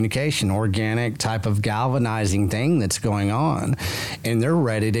 basically communication, organic type of galvanizing thing that's going on. And they're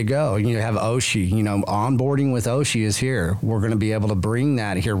ready to go. You have Oshi, onboarding with Oshi is here. We're going to be able to bring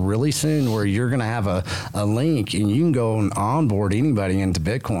that here really soon, where you're going to have a link and you can go and onboard anybody into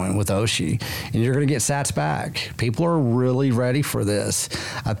Bitcoin with Oshi. And you're going to get sats back. People are really ready for this.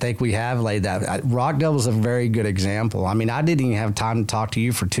 I think we have laid that. Rockdale was a very good example. I mean, I didn't even have time to talk to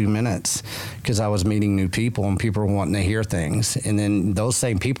you for 2 minutes because I was meeting new people and people were wanting to hear things. And then those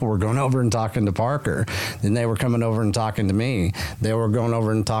same people were going over and talking to Parker. Then they were coming over and talking to me. They were going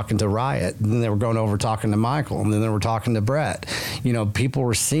over and talking to Riot. Then they were going over talking to Michael. And then they were talking to Brett. People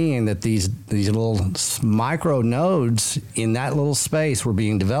were seeing that these little micro nodes in that little space were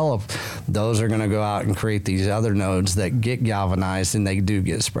being developed. Those are going to go out and create these other nodes that get galvanized and they do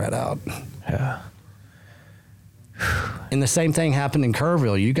get spread out. Yeah. And the same thing happened in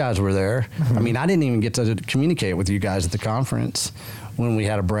Kerrville. You guys were there. Mm-hmm. I mean, I didn't even get to communicate with you guys at the conference when we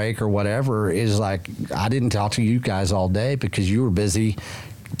had a break or whatever. Is like, I didn't talk to you guys all day because you were busy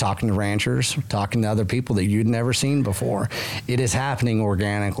talking to ranchers, talking to other people that you'd never seen before. It is happening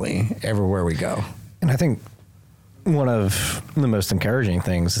organically everywhere we go. And I think one of the most encouraging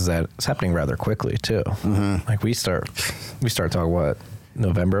things is that it's happening rather quickly too. Mm-hmm. Like we start talking,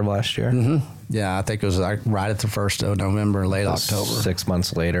 November of last year? Mm-hmm. Yeah, I think it was like right at the 1st of November, late October. 6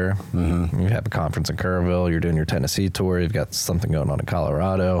 months later, you have a conference in Kerrville. You're doing your Tennessee tour. You've got something going on in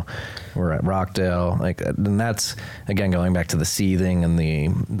Colorado. We're at Rockdale. And that's, again, going back to the seething and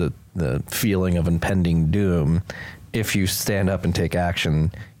the feeling of impending doom. If you stand up and take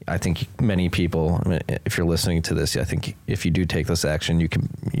action, I think many people, if you're listening to this, I think if you do take this action,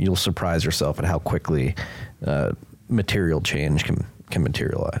 you'll surprise yourself at how quickly material change can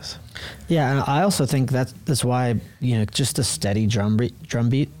materialize. Yeah, and I also think that's why, just a steady drumbeat,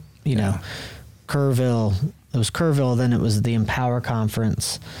 Kerrville, it was Kerrville, then it was the Empower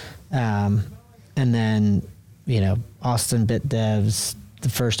Conference, and then, Austin Bit Devs, the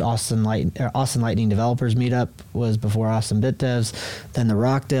first Austin Lightning Developers meetup was before Austin Bit Devs, then the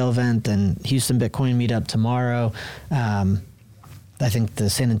Rockdale event, then Houston Bitcoin meetup tomorrow. I think the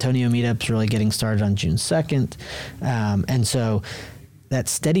San Antonio meetup's really getting started on June 2nd. And so that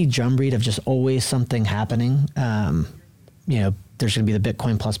steady drumbeat of just always something happening. There's going to be the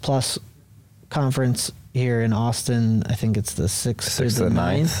Bitcoin Plus conference here in Austin. I think it's the 6th through the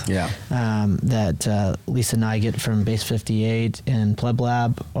 9th. Yeah. That Lisa Nygett from Base 58 and Pleb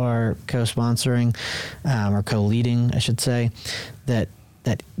Lab are co-sponsoring, or co-leading, I should say. That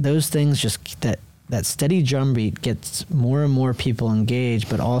those things that steady drumbeat gets more and more people engaged,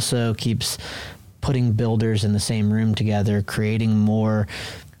 but also keeps putting builders in the same room together, creating more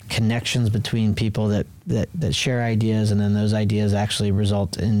connections between people that share ideas, and then those ideas actually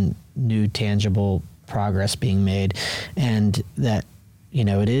result in new tangible progress being made. And that,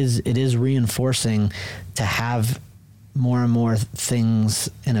 it is reinforcing to have more and more things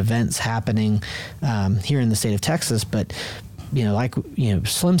and events happening here in the state of Texas. But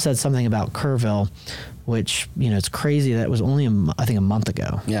Slim said something about Kerrville, which, it's crazy that it was only, I think, a month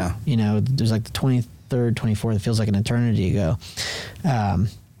ago. Yeah. There's like the 23rd, 24th, it feels like an eternity ago.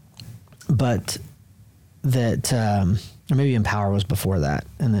 But that, or maybe Empower was before that.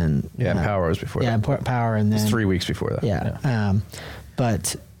 And then. Yeah, Empower was before that. Yeah, Power, and then. It's 3 weeks before that. Yeah.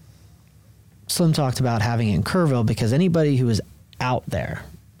 But Slim talked about having it in Kerrville because anybody who was out there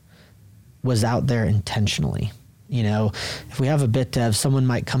intentionally. If we have a BitDev, someone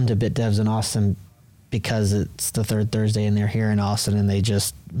might come to BitDevs in Austin because it's the third Thursday and they're here in Austin and they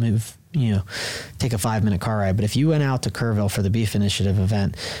just move, take a 5-minute car ride. But if you went out to Kerrville for the Beef Initiative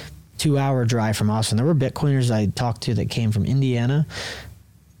event, 2-hour drive from Austin, there were Bitcoiners I talked to that came from Indiana,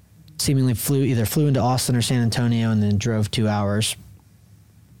 seemingly flew into Austin or San Antonio and then drove 2 hours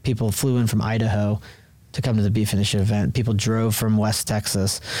people flew in from Idaho to come to the Beef Initiative event. People drove from West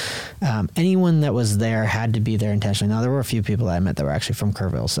Texas. Anyone that was there had to be there intentionally. Now, there were a few people that I met that were actually from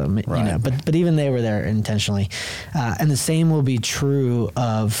Kerrville, so but even they were there intentionally. And the same will be true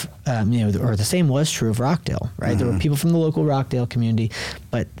of or the same was true of Rockdale, right? There were people from the local Rockdale community,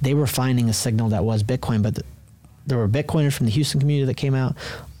 but they were finding a signal that was Bitcoin. But there were Bitcoiners from the Houston community that came out,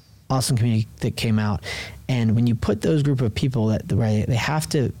 Austin community that came out, and when you put those group of people they have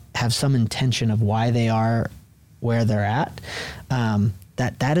to have some intention of why they are where they're at,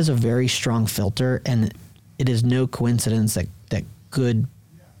 that is a very strong filter, and it is no coincidence that good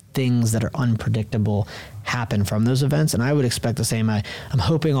things that are unpredictable happen from those events. And I would expect the same. I'm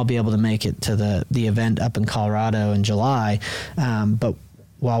hoping I'll be able to make it to the event up in Colorado in July, but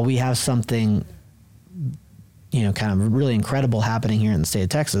while we have something kind of really incredible happening here in the state of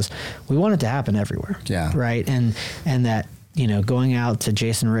Texas, we want it to happen everywhere. Yeah. Right. And that, going out to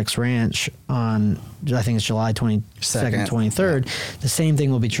Jason Rick's ranch on, I think it's July 22nd, 23rd, the same thing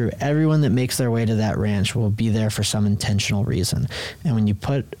will be true. Everyone that makes their way to that ranch will be there for some intentional reason. And when you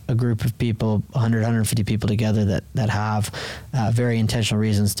put a group of people, 100, 150 people together that have very intentional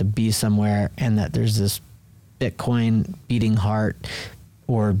reasons to be somewhere, and that there's this Bitcoin beating heart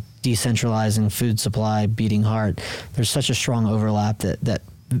or decentralizing food supply beating heart, there's such a strong overlap that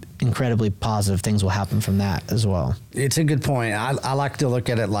incredibly positive things will happen from that as well. It's a good point. I like to look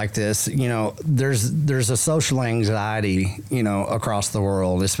at it like this. There's a social anxiety, across the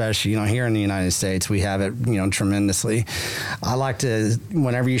world, especially, here in the United States, we have it, tremendously. I like to,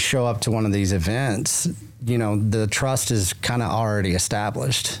 whenever you show up to one of these events, the trust is kind of already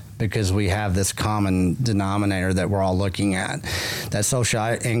established because we have this common denominator that we're all looking at. That social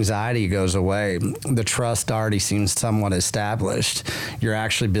anxiety goes away. The trust already seems somewhat established. You're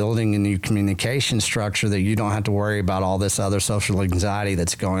actually building a new communication structure that you don't have to worry about all this other social anxiety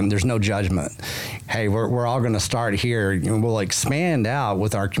that's going. There's no judgment. Hey, we're all going to start here, and we'll expand out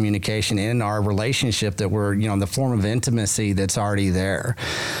with our communication in our relationship that we're, the form of intimacy that's already there.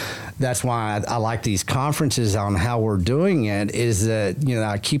 That's why I like these conferences on how we're doing it, is that,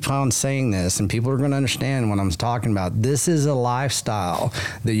 I keep on saying this, and people are going to understand what I'm talking about. This is a lifestyle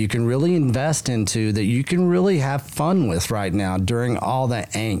that you can really invest into, that you can really have fun with right now during all the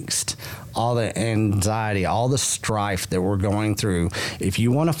angst, all the anxiety, all the strife that we're going through. If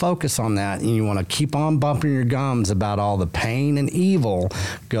you want to focus on that and you want to keep on bumping your gums about all the pain and evil,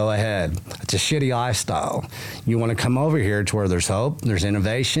 go ahead. It's a shitty lifestyle. You want to come over here to where there's hope, there's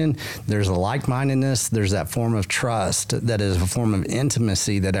innovation, there's a like-mindedness, there's that form of trust that is a form of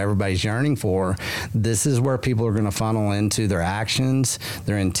intimacy that everybody's yearning for. This is where people are going to funnel into their actions,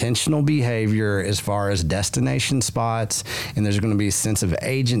 their intentional behavior as far as destination spots, and there's going to be a sense of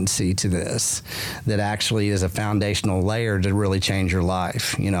agency to this that actually is a foundational layer to really change your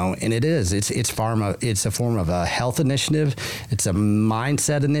life, and it is. It's a form of a health initiative. It's a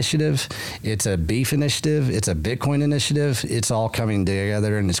mindset initiative. It's a beef initiative. It's a Bitcoin initiative. It's all coming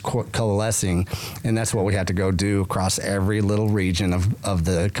together and it's coalescing, and that's what we have to go do across every little region of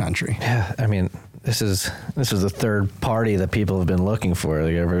the country. Yeah, I mean, this is the third party that people have been looking for.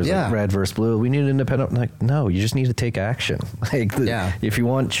 Like red versus blue. We need an independent. Like, no, you just need to take action. If you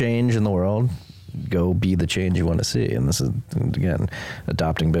want change in the world, go be the change you want to see. And this is, again,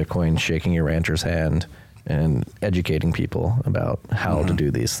 adopting Bitcoin, shaking your rancher's hand, and educating people about how to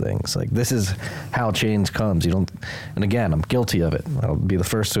do these things. Like, this is how change comes. You don't, and again, I'm guilty of it. I'll be the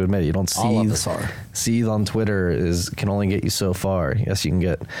first to admit it. You don't see. All of us are. Seethe on Twitter can only get you so far. Yes, you can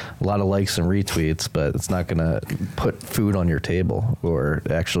get a lot of likes and retweets, but it's not going to put food on your table or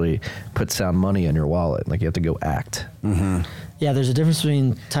actually put sound money in your wallet. Like, you have to go act. Mm-hmm. Yeah, there's a difference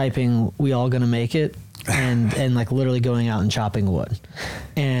between typing "we all gonna make it" and like literally going out and chopping wood.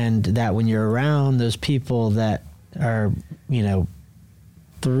 And that when you're around those people that are,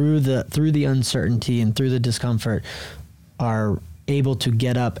 through the uncertainty and through the discomfort, are able to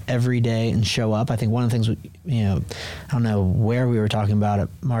get up every day and show up. I think one of the things, I don't know where we were talking about it,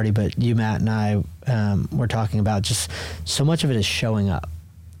 Marty, but you, Matt, and I were talking about just so much of it is showing up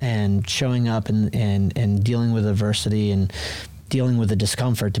and dealing with adversity and dealing with the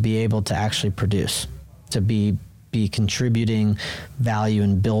discomfort to be able to actually produce, to be contributing value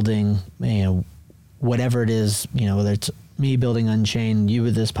and building, whatever it is, whether it's me building Unchained, you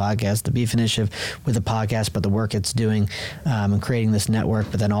with this podcast, the Beef Initiative with the podcast, but the work it's doing and creating this network,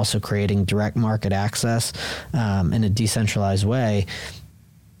 but then also creating direct market access in a decentralized way,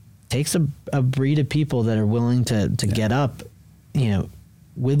 takes a breed of people that are willing to get up,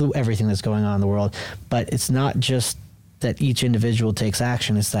 with everything that's going on in the world. But it's not just that each individual takes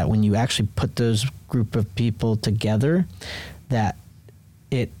action. It's that when you actually put those group of people together, that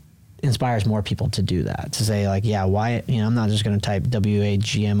it inspires more people to do that, to say like, yeah, why, I'm not just going to type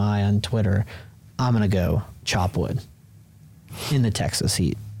WAGMI on Twitter. I'm going to go chop wood in the Texas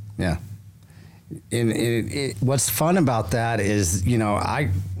heat. Yeah. And what's fun about that is,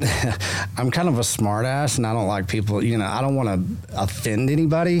 I'm kind of a smart ass, and I don't like people, I don't want to offend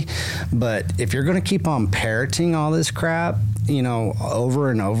anybody, but if you're going to keep on parroting all this crap,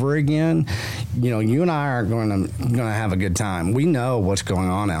 over and over again, you and I aren't going to have a good time. We know what's going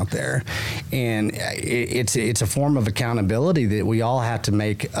on out there, and it's a form of accountability that we all have to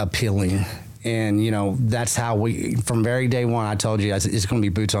make appealing. And, that's how from very day one, I told you it's going to be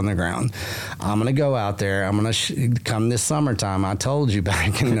boots on the ground. I'm going to go out there. I'm going to come this summertime. I told you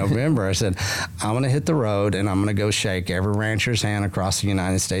back in November, I said, I'm going to hit the road and I'm going to go shake every rancher's hand across the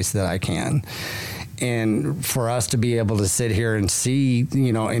United States that I can. And for us to be able to sit here and see,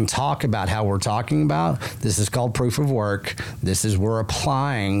 and talk about how we're talking about, this is called proof of work. This is, we're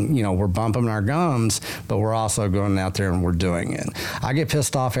applying, we're bumping our gums, but we're also going out there and we're doing it. I get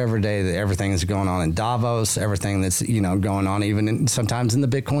pissed off every day that everything is going on in Davos, everything that's, going on even sometimes in the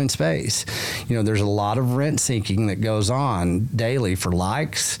Bitcoin space. There's a lot of rent seeking that goes on daily for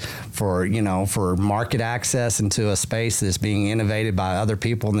likes, for market access into a space that's being innovated by other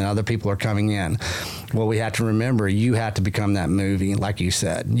people, and then other people are coming in. Well, we have to remember, you have to become that movie, like you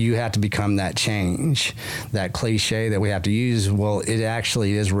said. You have to become that change, that cliche that we have to use. Well, it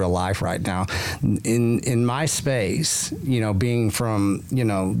actually is real life right now. In my space, being from,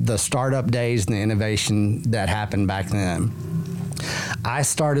 the startup days and the innovation that happened back then, I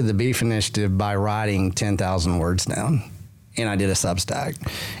started the Beef Initiative by writing 10,000 words down, and I did a Substack.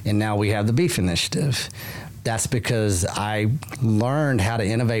 And now we have the Beef Initiative. That's because I learned how to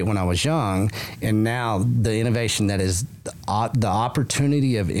innovate when I was young, and now the innovation that is the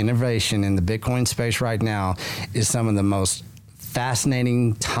opportunity of innovation in the Bitcoin space right now is some of the most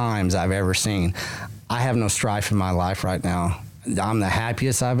fascinating times I've ever seen. I have no strife in my life right now. I'm the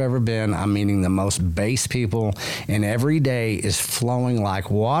happiest I've ever been. I'm meeting the most base people, and every day is flowing like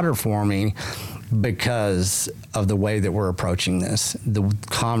water for me because of the way that we're approaching this, the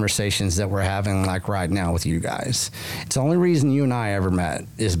conversations that we're having like right now with you guys. It's the only reason you and I ever met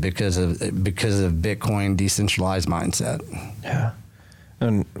is because of Bitcoin decentralized mindset. Yeah.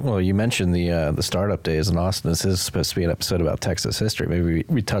 And well, you mentioned the startup days in Austin. This is supposed to be an episode about Texas history. Maybe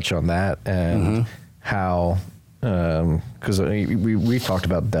we touch on that and how, because we've talked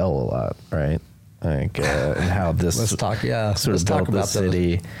about Dell a lot, right? And how this built the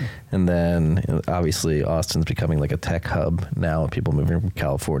city. And then obviously Austin's becoming like a tech hub now, people moving from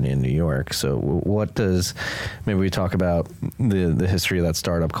California and New York. So maybe we talk about the history of that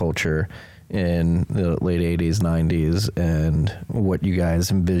startup culture in the late 80s, 90s, and what you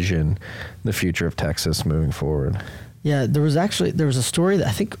guys envision the future of Texas moving forward. Yeah, there was a story that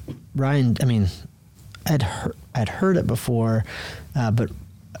I think Ryan, I'd heard it before, but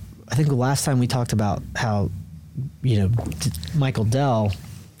I think the last time we talked about how, Michael Dell,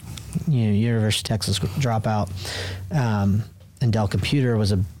 University of Texas dropout, and Dell Computer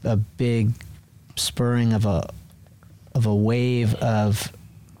was a big spurring of a wave of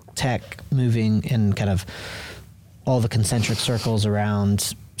tech moving in kind of all the concentric circles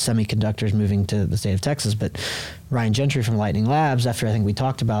around semiconductors moving to the state of Texas. But Ryan Gentry from Lightning Labs, after I think we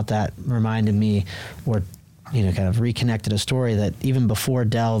talked about that, reminded me, or kind of reconnected a story that even before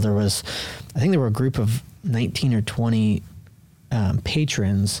Dell, there were a group of 19 or 20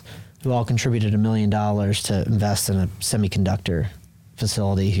 patrons who all contributed $1 million to invest in a semiconductor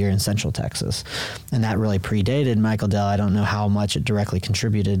facility here in Central Texas. And that really predated Michael Dell. I don't know how much it directly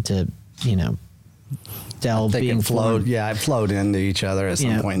contributed to, Dell being flowed. Yeah, it flowed into each other at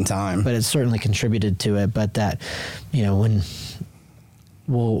some point in time. But it certainly contributed to it. But that, when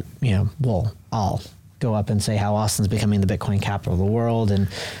we'll all go up and say how Austin's becoming the Bitcoin capital of the world, and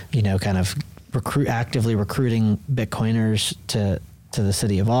kind of actively recruiting Bitcoiners to the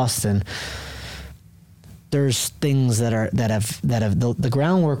city of Austin. There's things that have the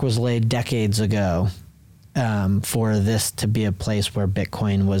groundwork was laid decades ago for this to be a place where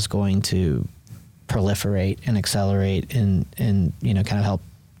Bitcoin was going to proliferate and accelerate and kind of help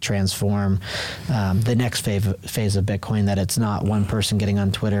transform the next phase of Bitcoin, that it's not one person getting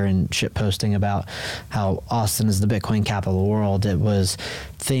on Twitter and shit posting about how Austin is the Bitcoin capital of the world. It was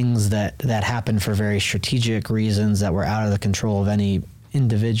things that happened for very strategic reasons that were out of the control of any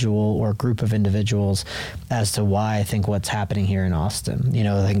individual or group of individuals as to why I think what's happening here in Austin.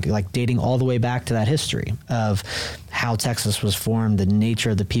 I think like dating all the way back to that history of how Texas was formed, the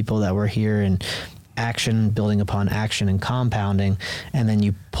nature of the people that were here, and action building upon action and compounding, and then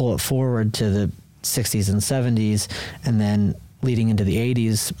you pull it forward to the 60s and 70s, and then leading into the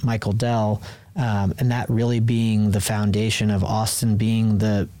 80s, Michael Dell, and that really being the foundation of Austin being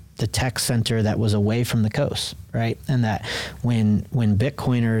the tech center that was away from the coast, right? And that when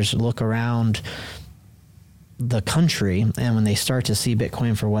Bitcoiners look around the country and when they start to see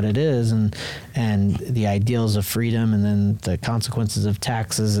Bitcoin for what it is and the ideals of freedom and then the consequences of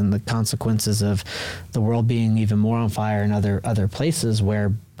taxes and the consequences of the world being even more on fire in other places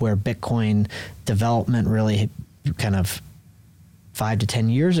where Bitcoin development really kind of 5 to 10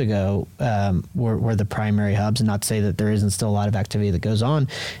 years ago were the primary hubs, and not to say that there isn't still a lot of activity that goes on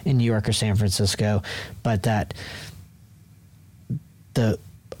in New York or San Francisco, but that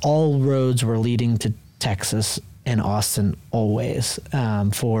all roads were leading to Texas and Austin always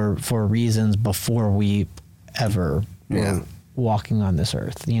for reasons before we ever were walking on this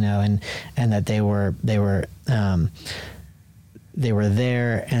earth, and that they were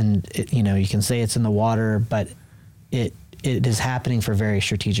there, and you can say it's in the water, but it is happening for very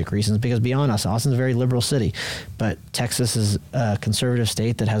strategic reasons, because beyond us, Austin's a very liberal city, but Texas is a conservative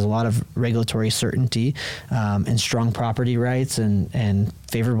state that has a lot of regulatory certainty and strong property rights and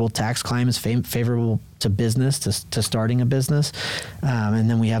favorable tax climates, favorable to business, to starting a business. And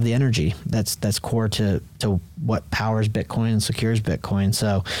then we have the energy that's core to what powers Bitcoin and secures Bitcoin.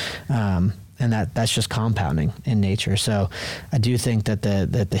 So, and that's just compounding in nature. So I do think that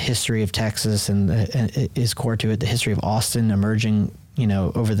the history of Texas and is core to it. The history of Austin emerging,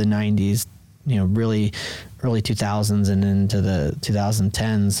 over the 90s, really early 2000s and into the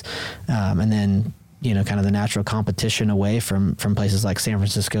 2010s, and then kind of the natural competition away from places like San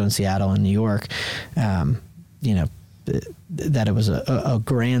Francisco and Seattle and New York. That it was a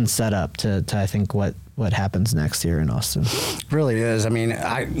grand setup to I think what happens next here in Austin. Really is. I mean,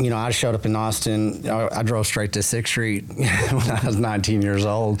 I showed up in Austin. I drove straight to 6th Street when I was 19 years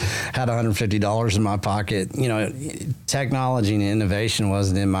old, had $150 in my pocket. Technology and innovation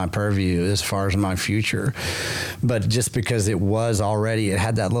wasn't in my purview as far as my future, but just because it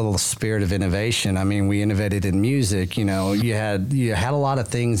had that little spirit of innovation. I mean, we innovated in music. You had a lot of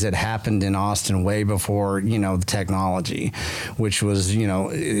things that happened in Austin way before, the technology, which was,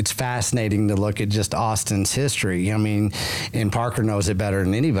 it's fascinating to look at just Austin's history. I mean, and Parker knows it better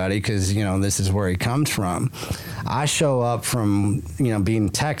than anybody because, this is where he comes from. I show up from, being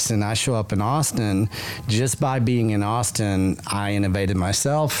Texan, I show up in Austin. Just by being in Austin, I innovated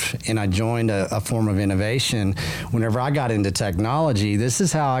myself and I joined a form of innovation. Whenever I got into technology, this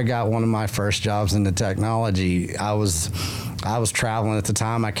is how I got one of my first jobs into technology. I was traveling at the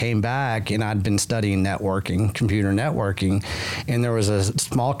time. I came back and I'd been studying networking, computer networking, and there was a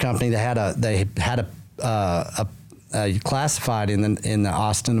small company that had a classified in the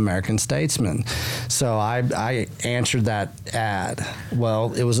Austin American Statesman. So I answered that ad.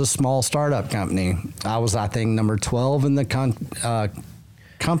 Well, it was a small startup company. I was, I think, number 12 in the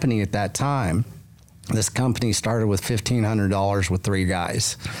company at that time. This company started with $1,500 with 3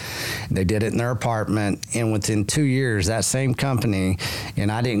 guys. They did it in their apartment, and within 2 years, that same company,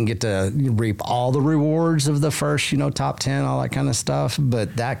 and I didn't get to reap all the rewards of the first, top 10, all that kind of stuff,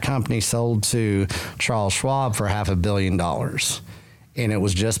 but that company sold to Charles Schwab for $500 million. And it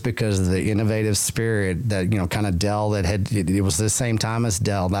was just because of the innovative spirit that, kind of Dell it was the same time as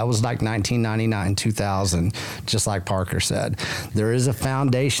Dell. That was like 1999, 2000, just like Parker said. There is a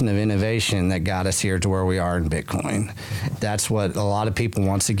foundation of innovation that got us here to where we are in Bitcoin. That's what a lot of people,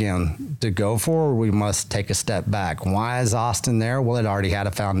 once again, to go for, we must take a step back. Why is Austin there? Well, it already had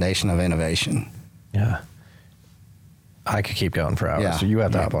a foundation of innovation. Yeah. I could keep going for hours. Yeah. So you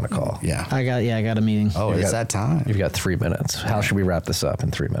have to hop on a call. Yeah. I got a meeting. Oh, it's that time. You've got 3 minutes. How should we wrap this up in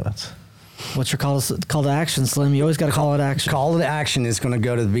 3 minutes? What's your call to action, Slim? You always got to call to action. Call to action is going to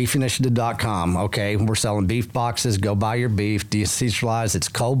go to thebeefinitiative.com. Okay, we're selling beef boxes. Go buy your beef. Decentralized. It's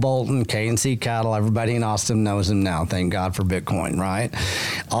Cole Bolton, K&C Cattle. Everybody in Austin knows him now. Thank God for Bitcoin, right?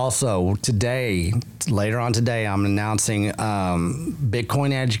 Also, later on today, I'm announcing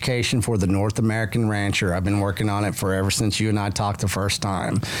Bitcoin education for the North American rancher. I've been working on it ever since you and I talked the first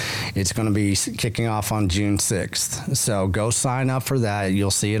time. It's going to be kicking off on June 6th. So go sign up for that. You'll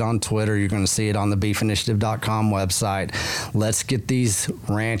see it on Twitter. You're going to see it on the beefinitiative.com website. Let's get these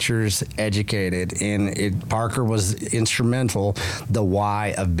ranchers educated. And Parker was instrumental. The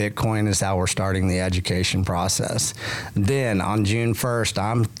why of Bitcoin is how we're starting the education process. Then on June 1st,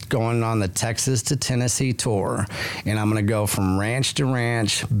 I'm going on the Texas to Tennessee tour, and I'm going to go from ranch to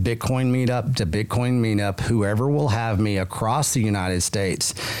ranch, Bitcoin meetup to Bitcoin meetup. Whoever will have me across the United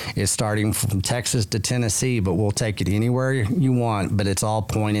States is starting from Texas to Tennessee, but we'll take it anywhere you want, but it's all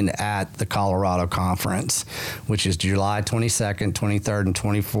pointing at the Colorado Conference, which is July 22nd, 23rd, and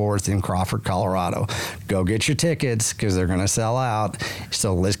 24th in Crawford, Colorado. Go get your tickets because they're going to sell out.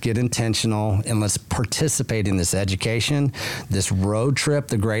 So let's get intentional and let's participate in this education. This road trip,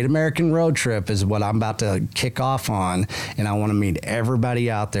 the Great American Road Trip, is what I'm about to kick off on, and I want to meet everybody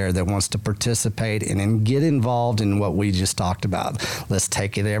out there that wants to participate and get involved in what we just talked about. Let's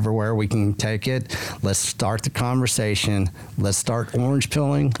take it everywhere we can take it. Let's start the conversation. Let's start orange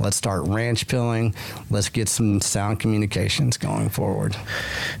pilling. Let's start ranch pilling. Let's get some sound communications going forward.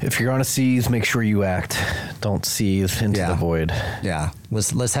 If you're on a seethe, make sure you act. Don't seethe into the void. Yeah.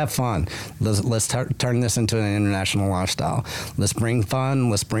 Let's have fun. Let's turn this into an international lifestyle. Let's bring fun.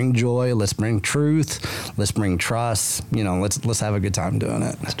 Let's bring joy. Let's bring truth. Let's bring trust. You know, let's have a good time doing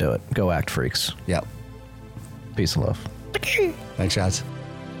it. Let's do it. Go act, freaks. Yep. Peace and love. Thanks, guys.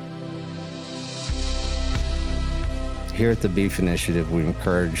 Here at the Beef Initiative, we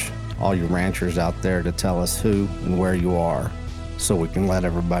encourage all you ranchers out there to tell us who and where you are so we can let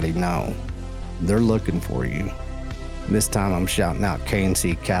everybody know. They're looking for you. This time I'm shouting out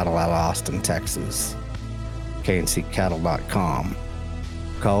K&C Cattle out of Austin, Texas. KNCCattle.com.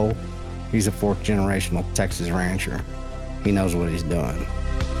 Cole, he's a fourth generational Texas rancher. He knows what he's doing.